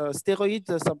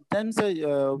steroids, sometimes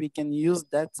we can use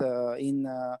that in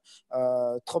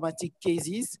traumatic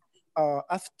cases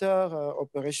after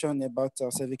operation about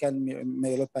cervical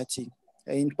myelopathy.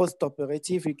 In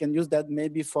post-operative, we can use that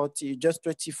maybe just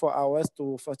 24 hours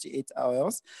to 48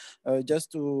 hours,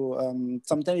 just to,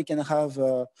 sometimes we can have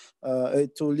to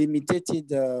limited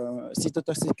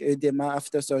cytotoxic edema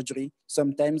after surgery.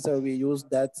 Sometimes we use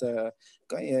that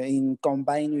in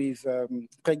combined with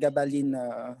pregabalin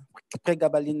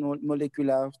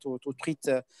molecular to treat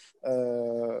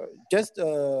just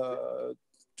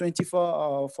 24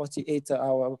 or 48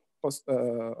 hour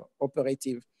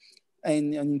post-operative.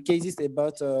 And in cases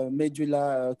about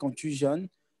medulla contusion,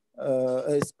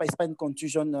 spine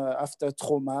contusion after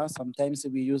trauma, sometimes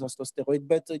we use also steroid.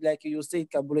 But like you say,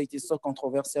 Kabulo, it is so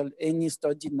controversial. Any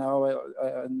study now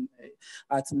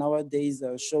at nowadays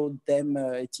showed them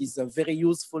it is very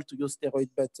useful to use steroid,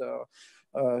 but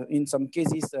in some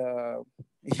cases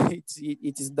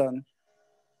it is done.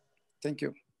 Thank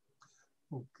you.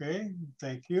 Okay,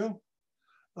 thank you.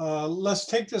 Let's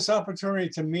take this opportunity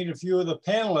to meet a few of the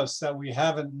panelists that we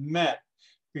haven't met,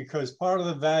 because part of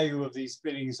the value of these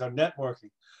meetings are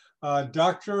networking.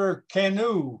 Dr.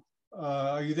 Kanu,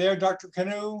 are you there, Dr.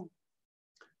 Kanu,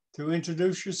 to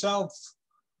introduce yourself?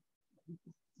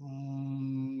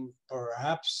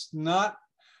 Perhaps not.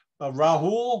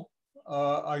 Rahul,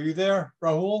 are you there,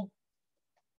 Rahul?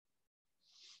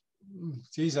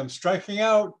 Geez, I'm striking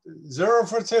out, 0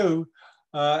 for 2.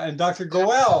 And Dr.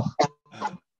 Goel.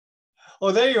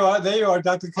 Oh, there you are,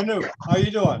 Dr. Kanu. How are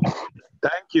you doing?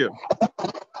 Thank you.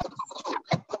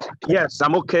 Yes,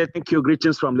 I'm okay. Thank you.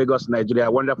 Greetings from Lagos, Nigeria.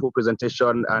 Wonderful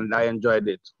presentation, and I enjoyed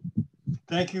it.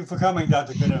 Thank you for coming,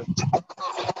 Dr. Kanu.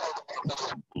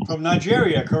 From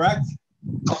Nigeria, correct?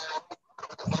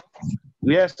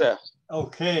 Yes, sir.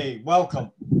 Okay,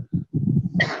 welcome.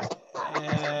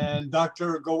 And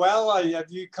Dr. Goel, have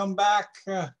you come back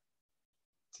to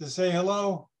say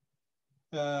hello?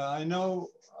 I know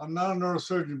I'm not a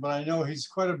neurosurgeon, but I know he's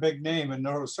quite a big name in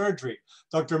neurosurgery.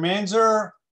 Dr. Manzer,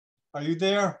 are you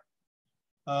there?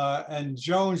 And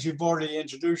Jones, you've already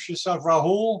introduced yourself.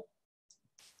 Rahul?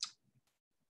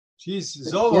 Jeez,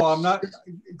 Zolo, yes. I'm not,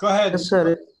 go ahead. Yes,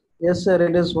 sir. Yes, sir.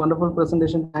 It is wonderful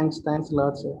presentation. Thanks a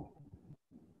lot, sir.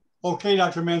 Okay,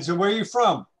 Dr. Manzer, where are you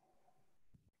from?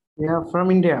 Yeah, from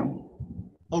India.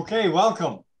 Okay,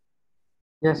 welcome.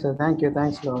 Yes, sir. Thank you.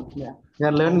 Thanks a lot. Yeah, we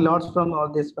are learning lots from all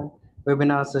this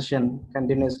webinar session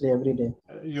continuously every day.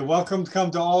 You're welcome to come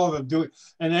to all of them.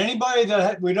 And anybody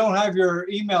that we don't have your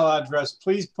email address,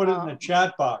 please put it in the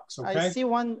chat box. Okay. I see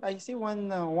one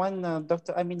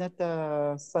Dr.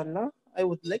 Aminata Salah. I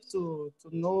would like to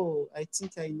know. I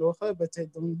think I know her, but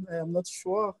I'm not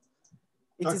sure.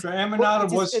 Dr.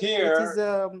 Aminata was here. It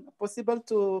is possible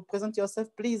to present yourself,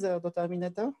 please, Dr.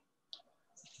 Aminata.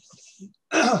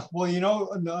 Well, you know,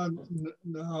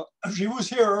 she was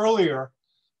here earlier.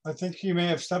 I think she may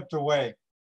have stepped away.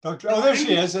 Doctor, oh, there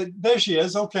she is. There she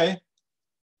is. Okay.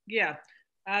 Yeah.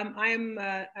 I'm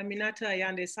Aminata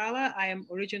Yande Sala. I am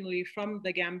originally from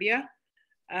the Gambia,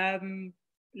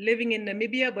 living in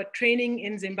Namibia, but training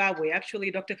in Zimbabwe.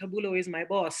 Actually, Dr. Kabulo is my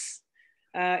boss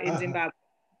in Zimbabwe.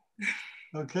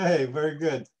 Okay, very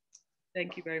good.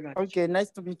 Thank you very much. Okay, nice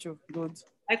to meet you. Good.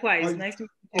 Likewise, nice to meet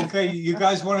you. Okay, you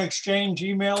guys want to exchange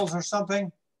emails or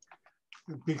something?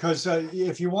 Because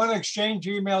if you want to exchange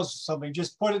emails or something,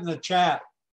 just put it in the chat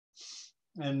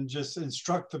and just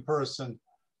instruct the person.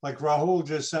 Like Rahul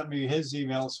just sent me his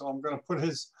email, so I'm going to put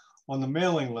his on the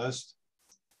mailing list.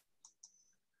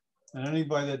 And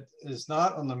anybody that is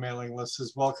not on the mailing list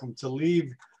is welcome to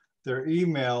leave their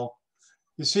email.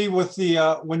 You see, with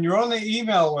the when you're on the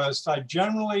email list, I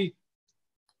generally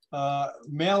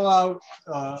mail out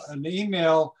an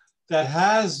email that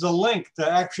has the link to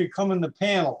actually come in the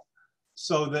panel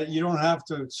so that you don't have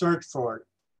to search for it.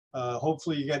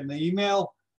 Hopefully you get an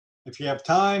email. If you have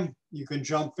time, you can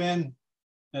jump in.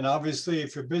 And obviously,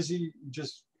 if you're busy,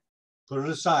 just put it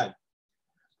aside.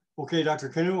 Okay, Dr.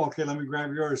 Kanu, okay, let me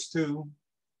grab yours too.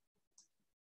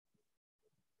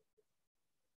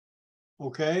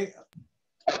 Okay.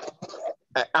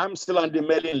 I'm still on the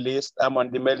mailing list. I'm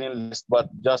on the mailing list, but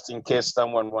just in case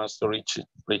someone wants to reach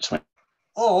me.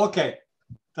 Oh, okay.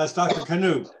 That's Dr.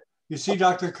 Kanu. You see,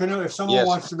 Dr. Kanu, if someone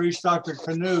wants to reach Dr.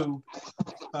 Kanu,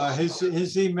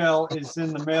 his email is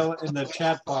in the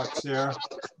chat box there.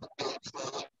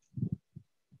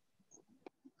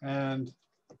 And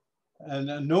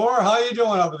Noor, how you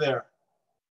doing over there?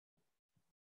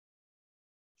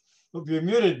 Hope you're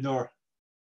muted, Noor.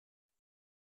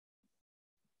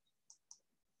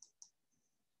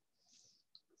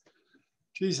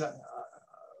 Geez,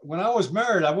 when I was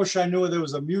married, I wish I knew there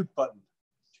was a mute button.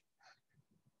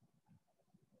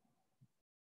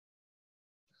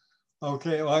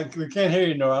 Okay, well, we can't hear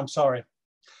you, Noor. I'm sorry.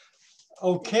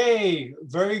 Okay,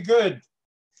 very good.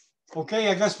 Okay,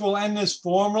 I guess we'll end this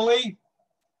formally.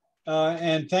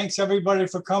 And thanks everybody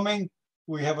for coming.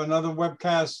 We have another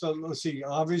webcast, let's see,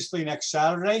 obviously next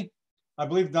Saturday. I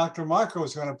believe Dr. Marco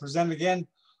is going to present again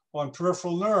on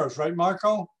peripheral nerves, right,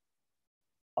 Marco?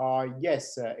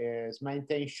 Yes, it's my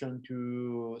intention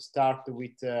to start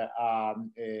with a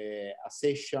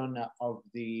session of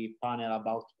the panel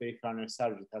about peripheral nerve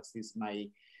surgery. That is my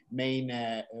main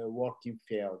working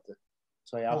field.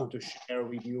 So I have to share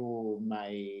with you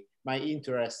my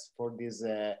interest for this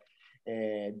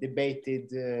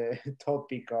debated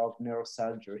topic of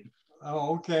neurosurgery.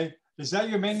 Oh, okay. Is that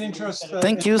your main interest?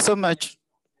 Thank you so much.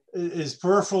 Is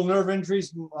peripheral nerve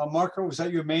injuries, Marco, is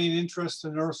that your main interest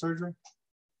in neurosurgery?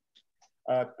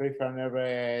 Peripheral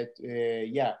nerve,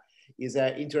 yeah, is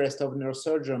an interest of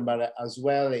neurosurgeon, but as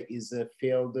well is a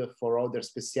field for other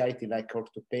specialty like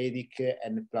orthopedic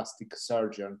and plastic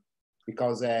surgeon,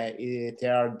 because they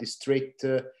are district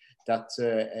that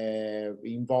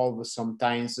involve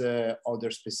sometimes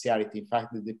other specialty. In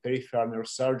fact, the peripheral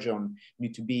neurosurgeon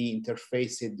need to be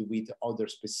interfaced with other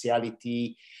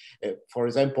specialty. For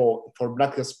example, for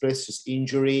brachial plexus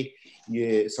injury,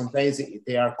 sometimes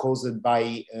they are caused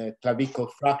by clavicle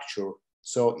fracture.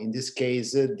 So in this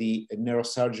case, the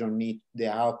neurosurgeon need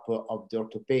the help of the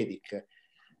orthopedic.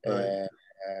 Right.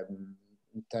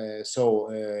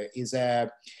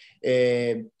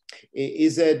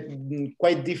 is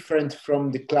quite different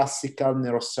from the classical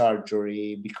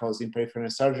neurosurgery, because in peripheral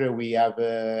surgery we have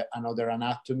another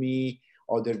anatomy,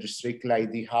 other district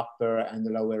like the upper and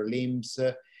the lower limbs,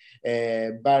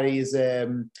 but is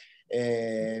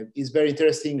very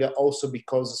interesting also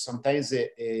because sometimes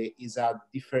it is a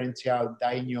differential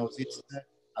diagnosis,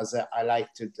 as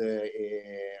highlighted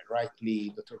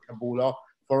rightly Dr. Cabulo,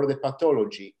 for the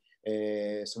pathology.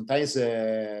 Sometimes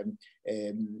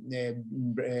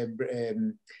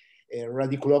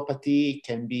radiculopathy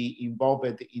can be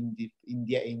involved in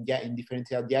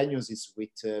differential diagnosis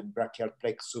with brachial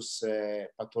plexus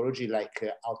pathology like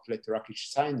outlet rackage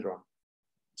syndrome.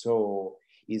 So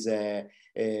is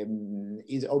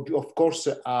of course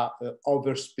a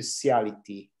over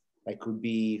speciality, like could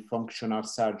be functional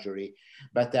surgery,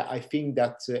 but I think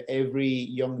that every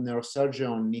young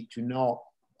neurosurgeon need to know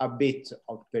a bit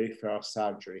of peripheral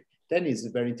surgery. Then it's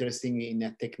very interesting in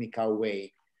a technical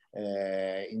way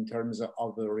in terms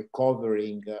of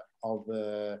recovering of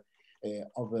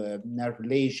nerve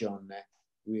lesion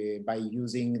by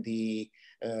using the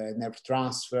nerve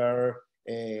transfer.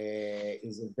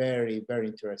 Is very, very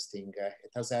interesting.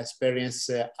 It has an experience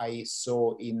I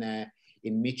saw in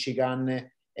Michigan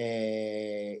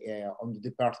on the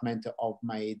department of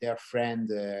my dear friend,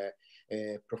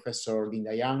 Professor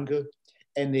Linda Young,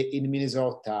 and in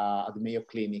Minnesota at the Mayo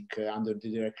Clinic under the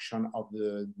direction of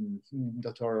the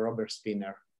Dr. Robert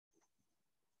Spinner.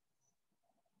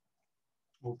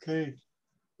 Okay,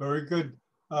 very good.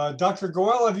 Dr.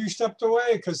 Goel, have you stepped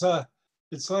away? Because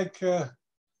it's like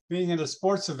being at a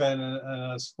sports event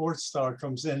and a sports star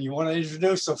comes in. You want to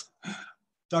introduce them.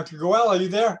 Dr. Goel, are you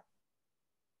there?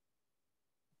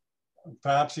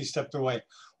 Perhaps he stepped away.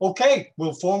 Okay,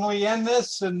 we'll formally end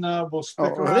this and we'll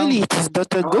stick around. Really, it is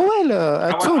Dr. Goel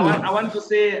I want to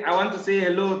say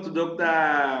hello to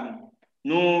Dr.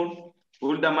 Noor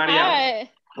Ulda Maria. Hi.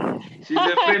 She's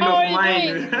a friend How of are you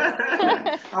mine. doing?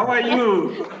 How are you?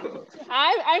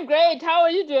 I'm great. How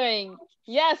are you doing?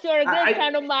 Yes, you're a great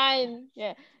friend of mine.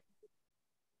 Yeah.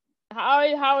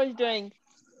 How are you doing?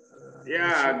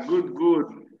 Yeah, good.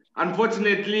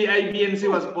 Unfortunately, IBNC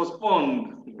was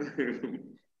postponed.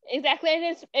 Exactly,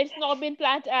 and it's not been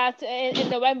planned at in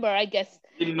November, I guess.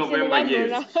 In November,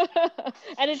 yes.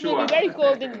 And it will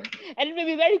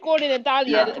be very cold in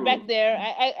Italia back there.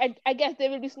 I guess there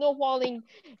will be snow falling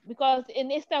because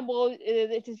in Istanbul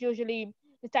it is usually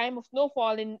the time of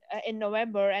snowfall in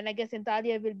November, and I guess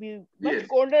Italia will be much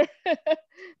colder.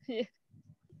 Yeah.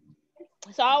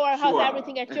 So how's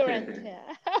everything at your end?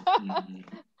 Yeah.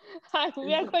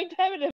 We are going to have an